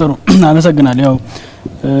 ጥሩ አመሰግናለሁ። ያው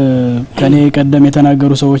ከኔ ቀደም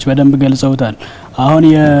የተናገሩ ሰዎች በደንብ ገልጸውታል። አሁን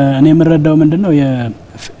እኔ የምረዳው ምንድነው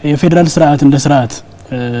የፌደራል ስርዓት እንደ ስርዓት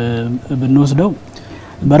ብንወስደው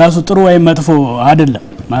በራሱ ጥሩ ወይም መጥፎ አይደለም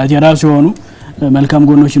ማለት የራሱ የሆኑ መልካም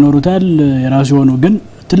ጎኖች ይኖሩታል። የራሱ የሆኑ ግን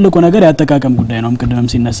ትልቁ ነገር ያጠቃቀም ጉዳይ ነው። ቅድምም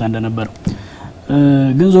ሲነሳ እንደነበረው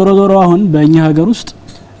ግን ዞሮ አሁን በእኛ ሀገር ውስጥ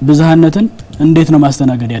ብዝሃነትን እንዴት ነው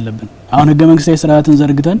ማስተናገድ ያለብን? አሁን ህገ መንግስታዊ ስርዓትን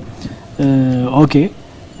ዘርግተን ኦኬ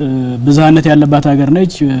ብዝሃነት ያለባት ሀገር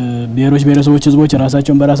ነች፣ ብሔሮች ብሔረሰቦች ህዝቦች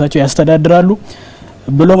ራሳቸውን በራሳቸው ያስተዳድራሉ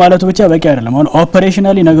ብሎ ማለቱ ብቻ በቂ አይደለም አሁን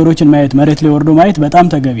ኦፕሬሽናሊ ነገሮችን ማየት መሬት ላይ ወርዶ ማየት በጣም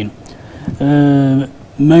ተገቢ ነው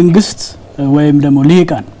መንግስት ወይም ደግሞ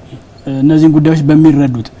ልሂቃን እነዚህን ጉዳዮች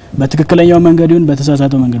በሚረዱት በትክክለኛው መንገድ ይሁን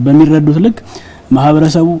በተሳሳተው መንገድ በሚረዱት ልክ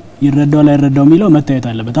ማህበረሰቡ ይረዳው ላይ ይረዳው የሚለው መታየት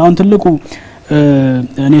አለበት አሁን ትልቁ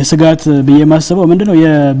እኔ ስጋት በየማስበው ምንድነው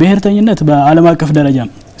የብሔርተኝነት በዓለም አቀፍ ደረጃ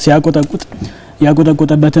ሲያቆጠቁጥ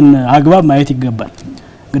ያቆጠቆጠበትን አግባብ ማየት ይገባል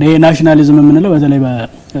እንግዲህ ናሽናሊዝም የምንለው በተለይ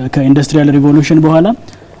ከኢንዱስትሪያል ሪቮሉሽን በኋላ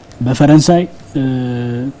በፈረንሳይ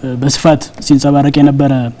በስፋት ሲንጸባረቅ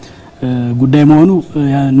የነበረ ጉዳይ መሆኑ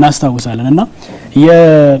እናስታውሳለን እና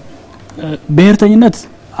የብሔርተኝነት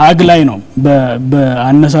አግላይ ነው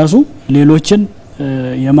በአነሳሱ ሌሎችን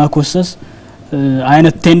የማኮሰስ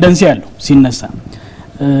አይነት ቴንደንሲ አለው ሲነሳ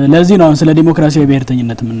ለዚህ ነው ስለ ዲሞክራሲያዊ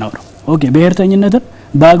ብሔርተኝነት የምናወራው ኦኬ ብሔርተኝነትን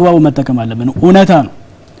በአግባቡ መጠቀም አለብን እውነታ ነው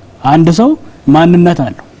አንድ ሰው ማንነት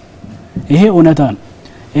አለው ይሄ እውነታ ነው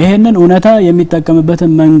ይሄንን እውነታ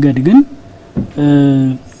የሚጠቀምበትን መንገድ ግን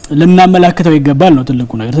ልናመላክተው ይገባል ነው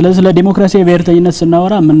ትልቁ ነገር ስለዚህ ስለ ዲሞክራሲያዊ ብሔርተኝነት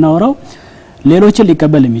ስናወራ የምናወራው ሌሎችን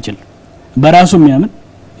ሊቀበል የሚችል በራሱ የሚያምን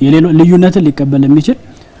ልዩነትን ሊቀበል የሚችል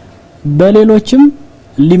በሌሎችም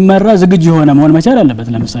ሊመራ ዝግጁ የሆነ መሆን መቻል አለበት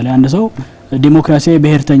ለምሳሌ አንድ ሰው ዲሞክራሲያዊ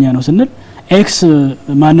ብሔርተኛ ነው ስንል ኤክስ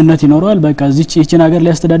ማንነት ይኖረዋል በቃ እዚህችን ሀገር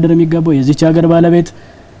ሊያስተዳድር የሚገባው የዚህች ሀገር ባለቤት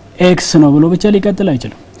ኤክስ ነው ብሎ ብቻ ሊቀጥል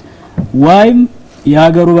አይችልም ዋይም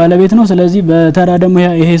የሀገሩ ባለቤት ነው ስለዚህ በተራ ደግሞ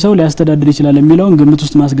ይሄ ሰው ሊያስተዳድር ይችላል የሚለውን ግምት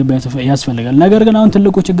ውስጥ ማስገባት ያስፈልጋል ነገር ግን አሁን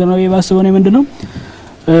ትልቁ ችግር ነው የባሰበው ነው ምንድነው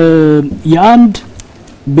የአንድ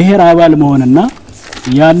ብሔር አባል መሆንና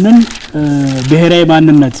ያንን ብሔራዊ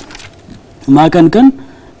ማንነት ማቀንቀን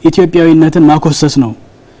ኢትዮጵያዊነትን ማኮሰስ ነው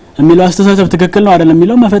የሚለው አስተሳሰብ ትክክል ነው አይደለም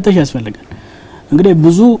የሚለው መፈተሽ ያስፈልጋል እንግዲህ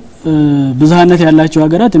ብዙ ብዝሃነት ያላቸው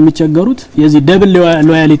ሀገራት የሚቸገሩት የዚህ ደብል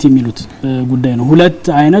ሎያሊቲ የሚሉት ጉዳይ ነው ሁለት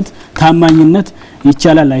አይነት ታማኝነት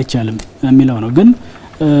ይቻላል አይቻልም የሚለው ነው ግን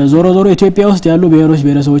ዞሮ ዞሮ ኢትዮጵያ ውስጥ ያሉ ብሔሮች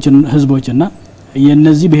ብሔረሰቦችን ህዝቦችና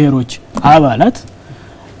የነዚህ ብሔሮች አባላት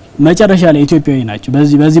መጨረሻ ላይ ኢትዮጵያዊ ናቸው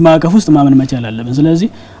በዚህ ማዕቀፍ ውስጥ ማመን መቻል አለበት ስለዚህ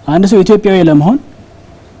አንድ ሰው ኢትዮጵያዊ ለመሆን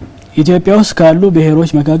ኢትዮጵያ ውስጥ ካሉ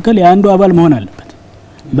ብሔሮች መካከል የአንዱ አባል መሆን አለበት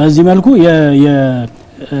በዚህ መልኩ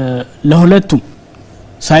ለሁለቱም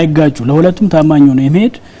ሳይጋጩ ለሁለቱም ታማኝ ነው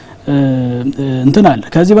የሚሄድ እንትን አለ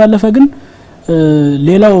ከዚህ ባለፈ ግን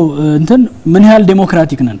ሌላው እንትን ምን ያህል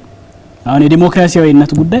ዲሞክራቲክ ነን አሁን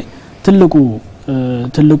የዲሞክራሲያዊነት ጉዳይ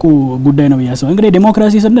ትልቁ ጉዳይ ነው ያሰው እንግዲህ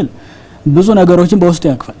ዲሞክራሲ ስንል ብዙ ነገሮችን በውስጡ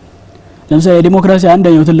ያቅፋል ለምሳሌ የዲሞክራሲ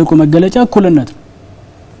አንደኛው ትልቁ መገለጫ እኩልነት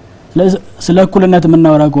ስለ እኩልነት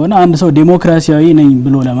የምናወራ ከሆነ አንድ ሰው ዲሞክራሲያዊ ነኝ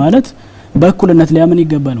ብሎ ለማለት በእኩልነት ሊያምን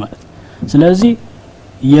ይገባል ማለት ስለዚህ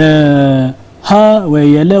የሀ ወይ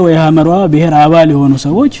የለ ወይ ሐመሯ ብሔር አባል የሆኑ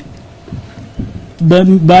ሰዎች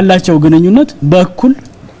ባላቸው ግንኙነት በእኩል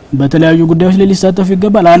በተለያዩ ጉዳዮች ላይ ሊሳተፉ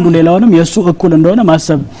ይገባል አንዱ ሌላውንም የሱ እኩል እንደሆነ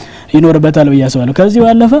ማሰብ ይኖርበታል በያሰዋለሁ ከዚህ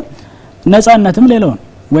ባለፈ ነፃነትም ሌላው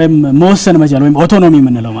ወይም መወሰን መቻል ወይም ኦቶኖሚ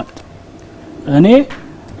የምንለው ማለት እኔ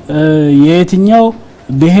የትኛው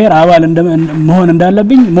ብሔር አባል መሆን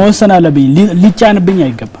እንዳለብኝ መወሰን አለብኝ ሊጫንብኝ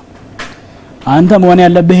አይገባም አንተ መሆን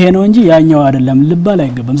ያለብህ ነው እንጂ ያኛው አይደለም ልባል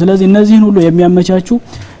አይገባም ስለዚህ እነዚህን ሁሉ የሚያመቻቹ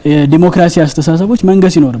ዲሞክራሲ አስተሳሰቦች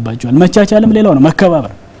መንገስ ይኖርባቸዋል መቻቻልም ሌላው ነው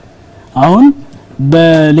መከባበር አሁን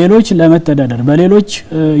በሌሎች ለመተዳደር በሌሎች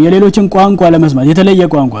የሌሎችን ቋንቋ ለመስማት የተለየ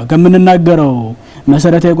ቋንቋ ከምንናገረው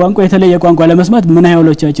መሰረታዊ ቋንቋ የተለየ ቋንቋ ለመስማት ምን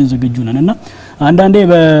ያህሎቻችን ዝግጁ ነንና አንዳንዴ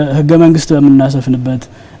በህገ መንግስት በመናሰፍንበት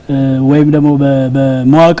ወይም ደግሞ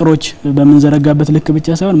በመዋቅሮች በመንዘረጋበት ልክ ብቻ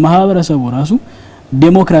ሳይሆን ማህበረሰቡ ራሱ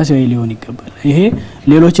ዲሞክራሲያዊ ሊሆን ይገባል ይሄ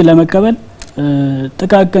ሌሎችን ለመቀበል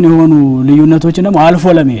ጥቃቅን የሆኑ ልዩነቶችን ደግሞ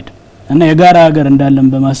አልፎ ለመሄድ እና የጋራ ሀገር እንዳለን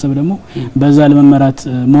በማሰብ ደግሞ በዛ ለመመራት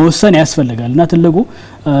መወሰን ያስፈልጋልና ትልቁ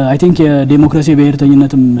አይ ቲንክ የዲሞክራሲ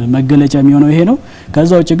ብሔርተኝነትም መገለጫ የሚሆነው ይሄ ነው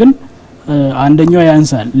ከዛው ውጭ ግን አንደኛው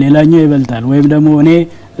ያንሳል ሌላኛው ይበልጣል ወይም ደግሞ እኔ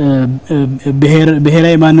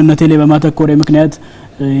ብሔራዊ ማንነቴ ላይ በማተኮር ምክንያት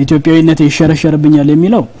ኢትዮጵያዊነት ይሸረሸርብኛል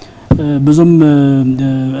የሚለው ብዙም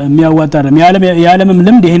የሚያዋጣ አይደለም የዓለምም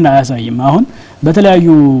ልምድ ይሄን አያሳይም አሁን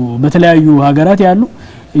በተለያዩ ሀገራት ያሉ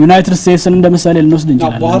ዩናይትድ ስቴትስን እንደምሳሌ ልንወስድ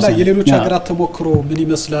እንችላለን በኋላ የሌሎች ሀገራት ተሞክሮ ምን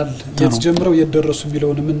ይመስላል የተጀመረው የደረሱ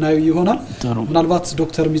የሚለውን የምናየው ይሆናል ምናልባት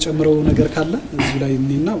ዶክተር የሚጨምረው ነገር ካለ እዚህ ላይ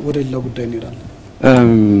እንይና ወደ ሌላ ጉዳይ እንሄዳለን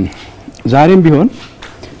ዛሬም ቢሆን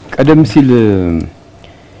ቀደም ሲል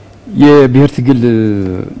የብሔር ትግል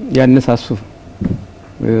ያነሳሱ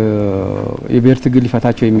የብሔር ትግል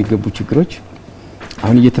ሊፈታቸው የሚገቡ ችግሮች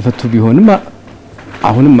አሁን እየተፈቱ ቢሆንም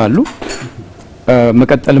አሁንም አሉ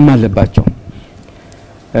መቀጠልም አለባቸው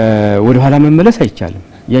ወደ ኋላ መመለስ አይቻልም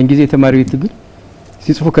ያን ጊዜ ተማሪው ትግል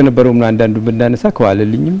ሲጽፉ ከነበረው አንዳንዱ ብናነሳ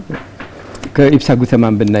ከዋለልኝም ከኢብሳ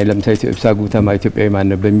ጉተማን ብናይ ለምሳሌ ኢብሳ ጉተማ ኢትዮጵያዊ ማን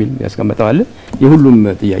ነው በሚል ያስቀመጠው አለ የሁሉም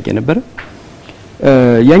ጥያቄ ነበር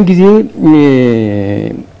ያን ጊዜ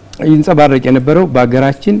ይንጸባረቅ የነበረው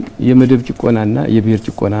በአገራችን የመደብ ጭቆናና የብሔር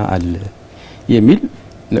ጭቆና አለ የሚል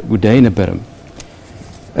ጉዳይ ነበርም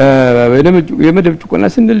የመደብ ጭቆና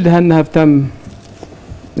ስንል ደሃና ሀብታም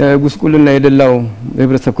ጉስቁልና የደላው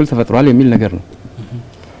ህብረተሰብ ክፍል ተፈጥሯል የሚል ነገር ነው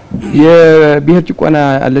የብሔር ጭቆና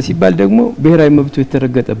አለ ሲባል ደግሞ ብሔራዊ መብቱ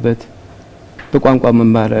የተረገጠበት በቋንቋ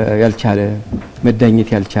መማር ያልቻለ መዳኘት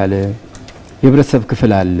ያልቻለ የህብረተሰብ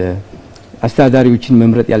ክፍል አለ አስተዳዳሪዎችን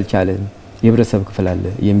መምረጥ ያልቻለ የህብረተሰብ ክፍል አለ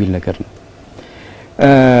የሚል ነገር ነው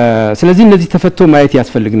ስለዚህ እነዚህ ተፈቶ ማየት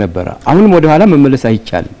ያስፈልግ ነበር አሁንም ወደ ኋላ መመለስ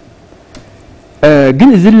አይቻልም ግን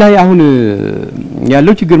እዚህ ላይ አሁን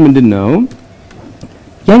ያለው ችግር ምንድነው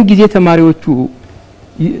ያን ጊዜ ተማሪዎቹ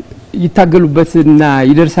ይታገሉበትና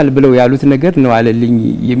ይደርሳል ብለው ያሉት ነገር ነው አለልኝ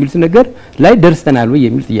የሚሉት ነገር ላይ ደርሰናል ወይ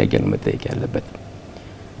የሚል ጥያቄ ነው መጠየቅ ያለበት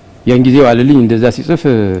ያን ጊዜ አለልኝ እንደዛ ሲጽፍ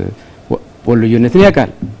ወሎየነትን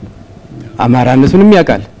ያቃል አማራነቱንም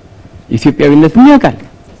ያቃል ኢትዮጵያዊነትን ያቃል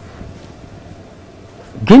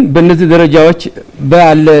ግን በእነዚህ ደረጃዎች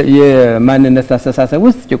ባለ የማንነት አስተሳሰብ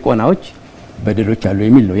ውስጥ ጭቆናዎች በደሎች አሉ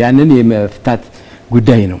የሚል ነው ያንን የመፍታት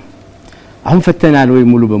ጉዳይ ነው አሁን ፈተናል ወይ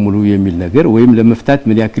ሙሉ በሙሉ የሚል ነገር ወይም ለመፍታት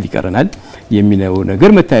ምን ያክል ይቀርናል የሚለው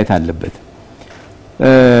ነገር መታየት አለበት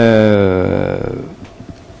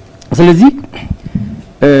ስለዚህ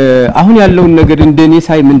አሁን ያለውን ነገር እንደኔ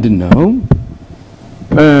ሳይ ምንድነው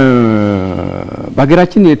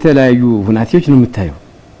በአገራችን የተለያዩ ሁናቴዎች ነው የምታየው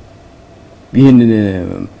ይሄን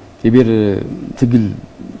የብሔር ትግል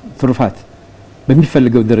ትሩፋት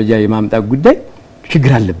በሚፈልገው ደረጃ የማምጣት ጉዳይ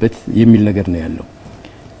ችግር አለበት የሚል ነገር ነው ያለው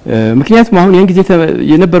ምክንያቱም አሁን ያን ጊዜ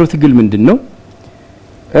የነበረው ትግል ምንድነው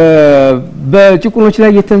በጭቁኖች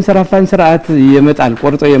ላይ የተንሰራፋን ስርዓት የመጣል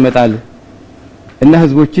ቆርጦ የመጣል እና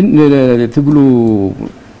ህዝቦችን ትግሉ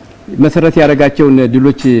መሰረት ያረጋቸውን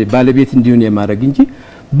ድሎች ባለቤት እንዲሆን የማድረግ እንጂ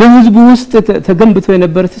በህዝቡ ውስጥ ተገንብቶ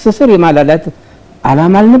የነበረ ተሰሰር የማላላት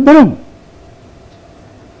አላማ አልነበረም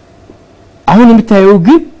አሁን የምታየው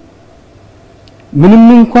ግን ምንም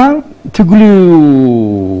እንኳን ትግሉ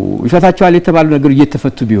ይፈታቸዋል የተባሉ ነገር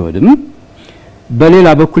እየተፈቱ ቢሆንም በሌላ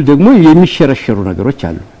በኩል ደግሞ የሚሸረሸሩ ነገሮች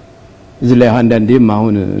አሉ እዚህ ላይ አንዳንዴም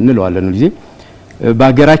አሁን እንለዋለን ጊዜ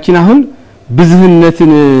በአገራችን አሁን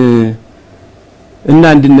ብዝህነትን እና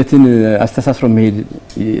አንድነትን አስተሳስሮ መሄድ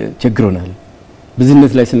ቸግሮናል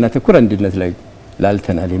ብዝህነት ላይ ስናተኩር አንድነት ላይ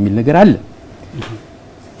ላልተናል የሚል ነገር አለ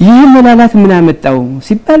ይህ መላላት ምን አመጣው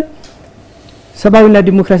ሲባል ሰባዊና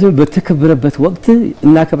ዲሞክራሲ በተከበረበት ወቅት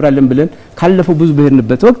እናከብራለን ብለን ካለፈው ብዙ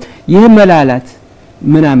በሄድንበት ወቅት ይህ መላላት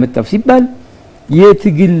ምን አመጣው ሲባል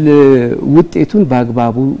የትግል ውጤቱን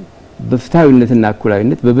በአግባቡ በፍታዊነትና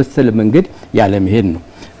እኩላዊነት በበሰለ መንገድ ያለ መሄድ ነው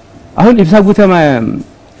አሁን ኢብሳ ጉተማ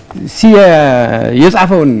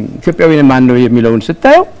የጻፈውን ኢትዮጵያዊነት ማን ነው የሚለውን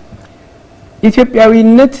ስታየው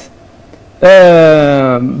ኢትዮጵያዊነት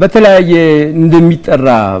በተለያየ እንደሚጠራ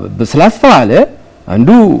በስላስተዋለ አንዱ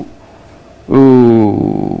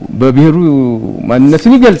በብሔሩ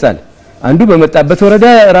ማንነቱን ይገልጻል አንዱ በመጣበት ወረዳ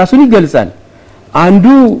ራሱን ይገልጻል አንዱ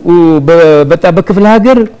በመጣበት ክፍለ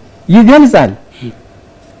ሀገር ይገልጻል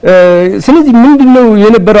ስለዚህ ምንድነው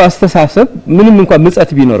የነበረው አስተሳሰብ ምንም እንኳን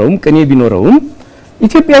ምጸት ቢኖረውም ቅኔ ቢኖረውም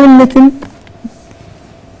ኢትዮጵያዊነትን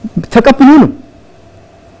ተቀብሎ ነው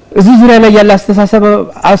እዚህ ዙሪያ ላይ ያለ አስተሳሰብ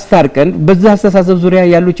አስታርቀን በዛ አስተሳሰብ ዙሪያ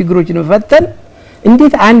ያሉ ችግሮችን ፈተን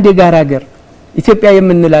እንዴት አንድ የጋራ ሀገር ኢትዮጵያ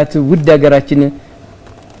የምንላት ውድ ሀገራችን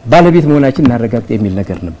ባለቤት መሆናችን እናረጋግጥ የሚል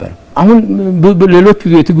ነገር ነበር አሁን ሌሎቹ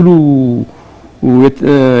የትግሉ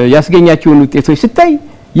ያስገኛቸውን ውጤቶች ስታይ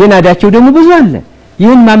የናዳቸው ደግሞ ብዙ አለ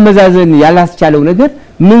ይሄን ማመዛዘን ያላስቻለው ነገር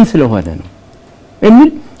ምን ስለሆነ ነው የሚል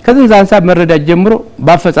ከዚህ አንሳብ መረዳት ጀምሮ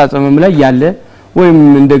ባፈጻጸምም ላይ ያለ ወይም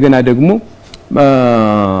እንደገና ደግሞ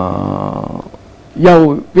ያው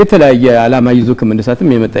የተለያየ ዓላማ ይዞ ከመነሳትም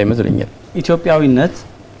የመጣ ይመስለኛል ኢትዮጵያዊነት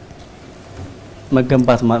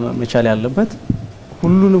መገንባት መቻል ያለበት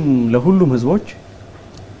ሁሉንም ለሁሉም ህዝቦች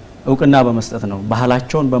እውቅና በመስጠት ነው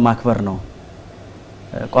ባህላቸውን በማክበር ነው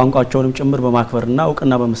ቋንቋቸውንም ጭምር በማክበርና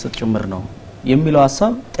እውቅና በመስጠት ጭምር ነው የሚለው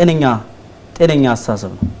ሐሳብ ጤነኛ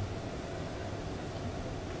አስተሳሰብ ነው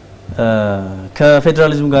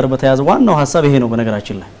ከፌደራሊዝም ጋር በተያያዘ ዋናው ሐሳብ ይሄ ነው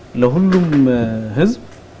በነገራችን ላይ ለሁሉም ህዝብ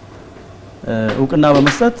እውቅና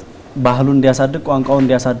በመስጠት ባህሉን እንዲያሳድግ ቋንቋውን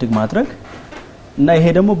እንዲያሳድግ ማድረግ እና ይሄ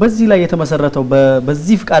ደግሞ በዚህ ላይ የተመሰረተው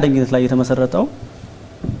በዚህ ፍቃደኝነት ላይ የተመሰረተው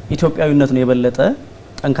ኢትዮጵያዊነት ነው የበለጠ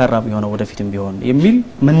ጠንካራ ቢሆነው ወደፊትም ቢሆን የሚል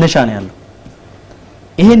መነሻ ነው ያለው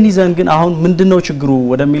ይሄን ይዘን ግን አሁን ምንድነው ችግሩ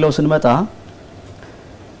ወደሚለው ስንመጣ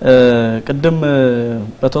ቅድም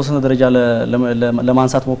በተወሰነ ደረጃ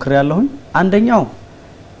ለማንሳት ሞክሬ ያለሁኝ አንደኛው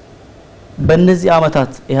በእነዚህ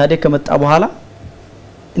አመታት ኢህአዴግ ከመጣ በኋላ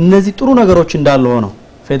እነዚህ ጥሩ ነገሮች እንዳለ ሆነው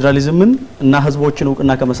ፌደራሊዝምን እና ህዝቦችን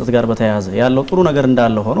እውቅና ከመስጠት ጋር በተያያዘ ያለው ጥሩ ነገር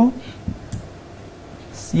እንዳለ ሆኖ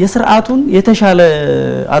የስርዓቱን የተሻለ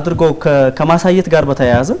አድርጎ ከማሳየት ጋር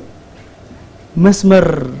በተያያዘ መስመር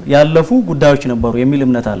ያለፉ ጉዳዮች ነበሩ የሚል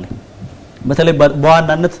እምነት አለ። በተለይ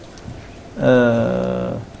በዋናነት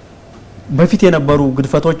በፊት የነበሩ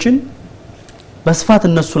ግድፈቶችን በስፋት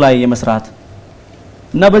እነሱ ላይ የመስራት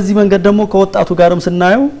እና በዚህ መንገድ ደግሞ ከወጣቱ ጋርም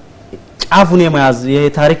ስናየው ጫፉን የመያዝ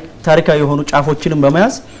ታሪካዊ የሆኑ ጫፎችንም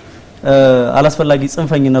በመያዝ አላስፈላጊ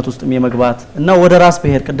ጽንፈኝነት ውስጥ የመግባት እና ወደ ራስ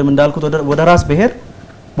ብሔር ቅድም እንዳልኩት ወደ ራስ ብሔር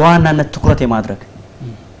በዋናነት ትኩረት የማድረግ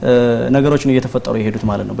ነገሮች ነው እየተፈጠሩ የሄዱት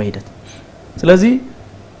ማለት ነው በሂደት። ስለዚህ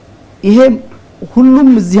ይሄ ሁሉም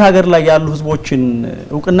እዚህ ሀገር ላይ ያሉ ህዝቦችን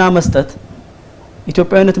እውቅና መስጠት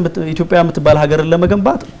ኢትዮጵያ የምትባል ሀገርን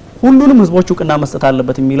ለመገንባት ሁሉንም ህዝቦች እውቅና መስጠት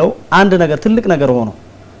አለበት የሚለው አንድ ነገር ትልቅ ነገር ሆኖ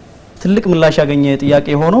ትልቅ ምላሽ ያገኘ ጥያቄ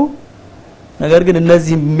ሆኖ ነገር ግን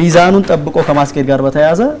እነዚህ ሚዛኑን ጠብቆ ከማስኬድ ጋር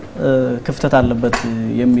በተያያዘ ክፍተት አለበት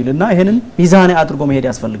የሚልና ይሄንን ሚዛናዊ አድርጎ መሄድ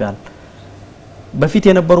ያስፈልጋል። በፊት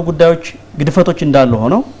የነበሩ ጉዳዮች ግድፈቶች እንዳሉ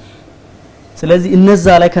ሆነው ስለዚህ እነዛ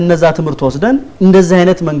ላይ ከነዛ ትምህርት ወስደን እንደዚህ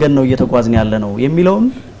አይነት መንገድ ነው እየተጓዝን ያለ ነው የሚለውን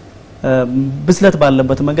ብስለት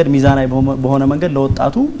ባለበት መንገድ ሚዛናዊ በሆነ መንገድ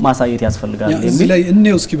ለወጣቱ ማሳየት ያስፈልጋል የሚል እዚህ ላይ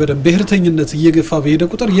እኔው እስኪ በደንብ ብሔርተኝነት እየገፋ በሄደ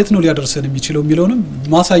ቁጥር የት ነው ሊያደርሰን የሚችለው የሚለውንም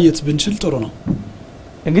ማሳየት ብንችል ጥሩ ነው።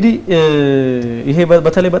 እንግዲህ ይሄ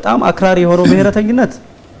በተለይ በጣም አክራሪ የሆነው ብሔርተኝነት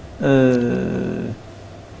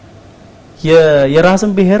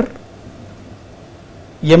የራስን ብሔር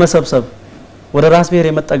የመሰብሰብ ወደ ራስ ብሔር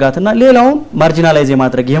የመጠጋትና ሌላውን ማርጂናላይዝ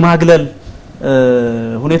የማድረግ የማግለል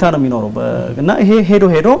ሁኔታ ነው የሚኖረው እና ይሄ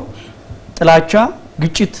ሄዶ ጥላቻ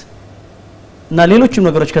ግጭት እና ሌሎችም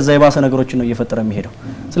ነገሮች ከዛ የባሰ ነገሮች ነው እየፈጠረ የሚሄደው።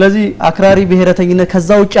 ስለዚህ አክራሪ ብሔርተኝነት ከዛ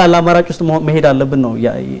ውጭ ያለ አማራጭ ውስጥ መሄድ አለብን ነው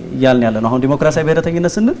ያልን ያለ ነው። አሁን ዲሞክራሲያዊ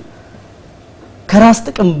ብሔርተኝነት ስንል ከራስ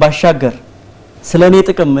ጥቅም ባሻገር ስለኔ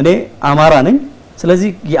ጥቅም እኔ አማራ ነኝ ስለዚህ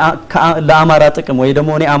ለአማራ ጥቅም ወይ ደግሞ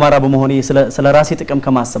እኔ አማራ በመሆኔ ስለ ራሴ ጥቅም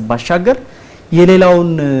ከማሰብ ባሻገር የሌላውን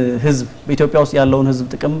ህዝብ በኢትዮጵያ ውስጥ ያለውን ህዝብ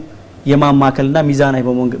ጥቅም የማማከልና ሚዛናዊ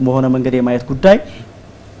በሆነ መንገድ የማየት ጉዳይ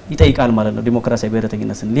ይጠይቃል ማለት ነው። ዲሞክራሲያዊ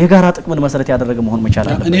ብሔርተኝነት ስንል የጋራ ጥቅምን መሰረት ያደረገ መሆን መቻል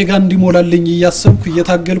አለበት። እኔ ጋር እንዲሞላልኝ እያሰብኩ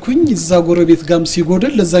እየታገልኩኝ እዛ ጎረቤት ጋም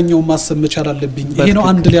ሲጎደል ለዛኛው ማሰብ መቻል አለብኝ። ይሄ ነው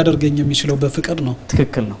አንድ ሊያደርገኝ የሚችለው በፍቅር ነው።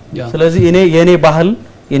 ትክክል ነው። ስለዚህ የኔ ባህል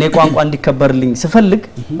የኔ ቋንቋ እንዲከበርልኝ ስፈልግ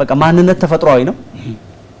በቃ ማንነት ተፈጥሯዊ ነው።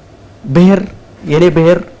 ብሔር የኔ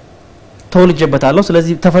ብሔር ተወልጀበታለሁ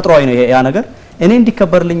ስለዚህ ተፈጥሯዊ ነው ያ ነገር እኔ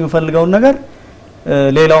እንዲከበርልኝ የምፈልገውን ነገር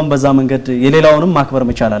ሌላውን በዛ መንገድ የሌላውንም ማክበር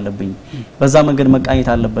መቻል አለብኝ። በዛ መንገድ መቃኘት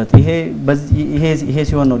አለበት። ይሄ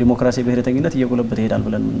ሲሆን ነው ዲሞክራሲያዊ ብሔርተኝነት እየጎለበተ ይሄዳል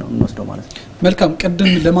ብለን እንወስደው ማለት ነው። መልካም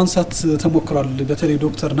ቀደም ለማንሳት ተሞክሯል። በተለይ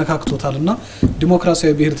ዶክተር ነካክቶታልና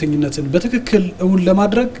ዲሞክራሲያዊ ብሔርተኝነትን በትክክል እውን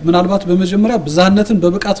ለማድረግ ምናልባት በመጀመሪያ ብዛህነትን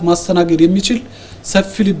በብቃት ማስተናገድ የሚችል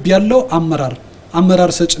ሰፊ ልብ ያለው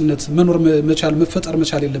አመራር ሰጭነት መኖር መቻል መፈጠር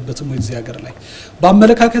መቻል የለበትም ወይ? እዚህ ሀገር ላይ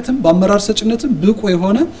በአመለካከትም በአመራር ሰጭነትም ብቁ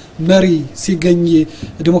የሆነ መሪ ሲገኝ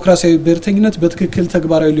ዲሞክራሲያዊ ብሔርተኝነት በትክክል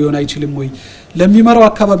ተግባራዊ ሊሆን አይችልም ወይ? ለሚመራው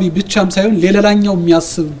አካባቢ ብቻም ሳይሆን ለሌላኛው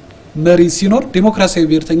የሚያስብ መሪ ሲኖር ዲሞክራሲያዊ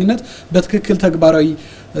ብሔርተኝነት በትክክል ተግባራዊ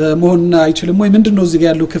መሆን አይችልም ወይ? ምንድነው እዚህ ጋር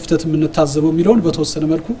ያለው ክፍተት የምንታዘበው የሚለውን በተወሰነ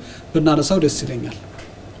መልኩ ብናነሳው ደስ ይለኛል።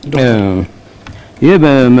 ይሄ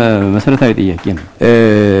በመሰረታዊ ጥያቄ ነው።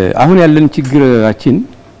 አሁን ያለን ችግራችን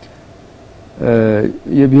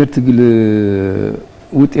የብሔር ትግል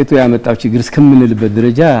ውጤቱ ያመጣው ችግር እስከምንልበት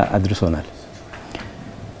ደረጃ አድርሶናል።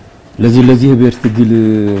 ለዚህ የብሔር ትግል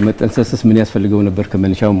መጠንሰስስ ምን ያስፈልገው ነበር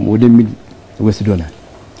ከመነሻው ወደሚል ወስዶናል።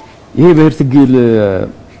 ይሄ ብሔር ትግል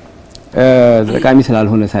ጠቃሚ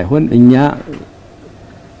ስላልሆነ ሳይሆን እኛ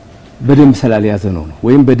በደንብ ስላልያዘ ነው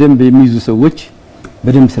ወይም በደንብ የሚይዙ ሰዎች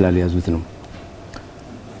በደንብ ስላልያዙት ነው።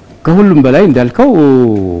 ከሁሉም በላይ እንዳልከው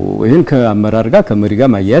ይሄን ከአመራር ጋር ከመሪ ጋር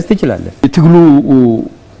ማያያዝ ትችላለህ። የትግሉ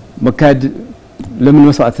መካሄድ ለምን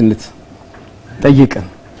መስዋዕትነት ጠየቀ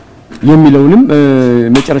የሚለውንም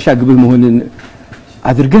መጨረሻ ግብ መሆንን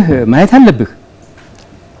አድርገህ ማየት አለብህ።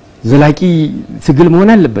 ዘላቂ ትግል መሆን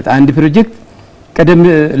አለበት። አንድ ፕሮጀክት ቀደም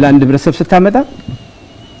ለአንድ ህብረተሰብ ስታመጣ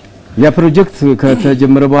ያ ፕሮጀክት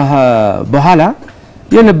ከተጀመረ በኋላ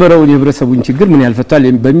የነበረው የህብረተሰቡን ችግር ምን ያልፈታል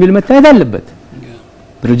በሚል መታየት አለበት።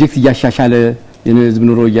 ፕሮጀክት እያሻሻለ የህዝብ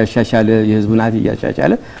ኑሮ እያሻሻለ የህዝብ ናት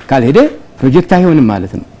እያሻሻለ ካልሄደ ፕሮጀክት አይሆንም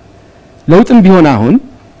ማለት ነው። ለውጥም ቢሆን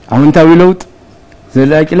አሁንታዊ ለውጥ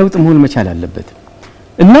ዘላቂ ለውጥ መሆን መቻል አለበት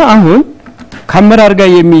እና አሁን ከአመራር ጋር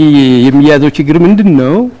የሚያዘው ችግር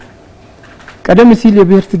ምንድነው? ቀደም ሲል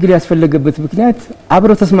የብሔር ትግል ያስፈልገበት ምክንያት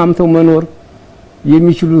አብረው ተስማምተው መኖር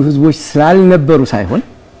የሚችሉ ህዝቦች ስላልነበሩ ሳይሆን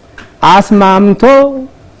አስማምቶ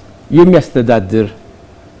የሚያስተዳድር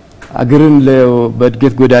አገርን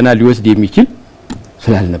በእድገት ጎዳና ሊወስድ የሚችል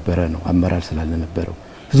ስላልነበረ ነው አመራር ስላልነበረው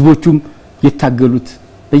ህዝቦቹም የታገሉት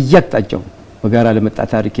በየአቅጣጫው በጋራ ለመጣ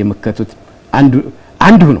ታሪክ የመከቱት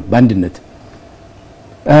አንዱ ነው በአንድነት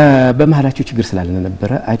በመሃላቸው ችግር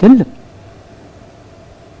ስላልነበረ አይደለም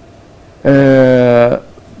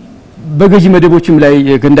በገዢ መደቦችም ላይ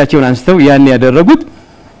ገንዳቸውን አንስተው ያን ያደረጉት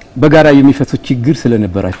በጋራ የሚፈቱት ችግር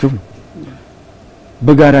ስለነበራቸው ነው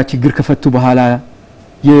በጋራ ችግር ከፈቱ በኋላ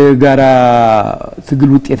የጋራ ትግል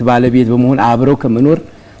ውጤት ባለቤት በመሆን አብረው ከመኖር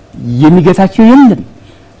የሚገታቸው የለም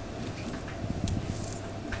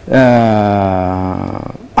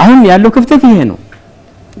አሁን ያለው ክፍተት ይሄ ነው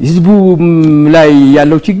ህዝቡ ላይ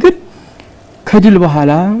ያለው ችግር ከድል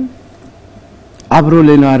በኋላ አብሮ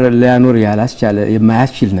ለያኖር ያላስቻለ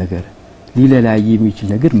የማያስችል ነገር ሊለላይ የሚችል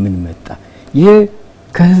ነገር ምን መጣ ይሄ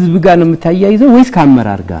ከህዝብ ጋር ነው የምታያይዘው ወይስ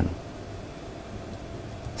ከአመራር ጋር ነው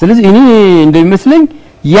ስለዚህ እኔ እንደሚመስለኝ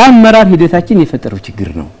ያመራር ሂደታችን የፈጠረው ችግር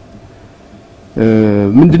ነው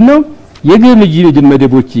ምንድነው የገመጂ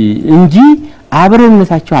መደቦች እንጂ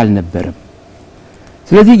አብሮነታቸው አልነበረም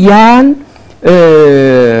ስለዚህ ያን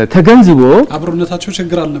ተገንዝቦ አብሮነታቸው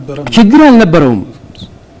ችግር አልነበረውም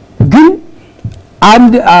ግን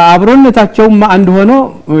አንድ አብሮነታቸው አንድ ሆኖ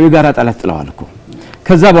የጋራ ጠላት ጥለዋል እኮ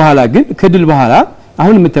ከዛ በኋላ ግን ከድል በኋላ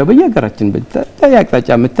አሁን የምታየው በየሀገራችን በየአቅጣጫ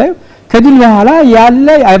የምታየው ከድል በኋላ ያለ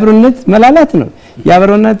አብሮነት መላላት ነው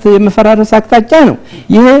ያብሮነት የመፈራረስ አቅጣጫ ነው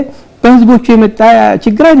ይሄ በህዝቦቹ የመጣ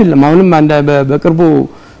ችግር አይደለም አሁንም በቅርቡ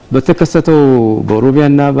በተከሰተው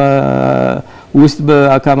በኦሮሚያና በውስጥ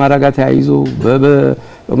በአካማራ ጋር ተያይዞ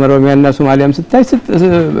በኦሮሚያና ሶማሊያም ስታይ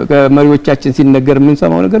መሪዎቻችን ሲነገር ምን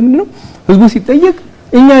ሰማው ነገር ምንድነው ህዝቡ ሲጠየቅ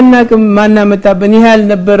እኛና ማና መጣበን ይሄ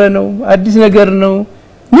ያልነበረ ነው አዲስ ነገር ነው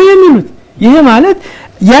ምን የሚሉት ይሄ ማለት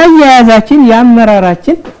ያያያዛችን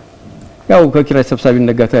ያመራራችን ያው ከኪራይ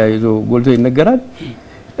ሰብሳቢነት ጋር ተያይዞ ጎልቶ ይነገራል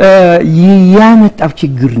ያመጣው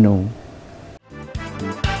ችግር ነው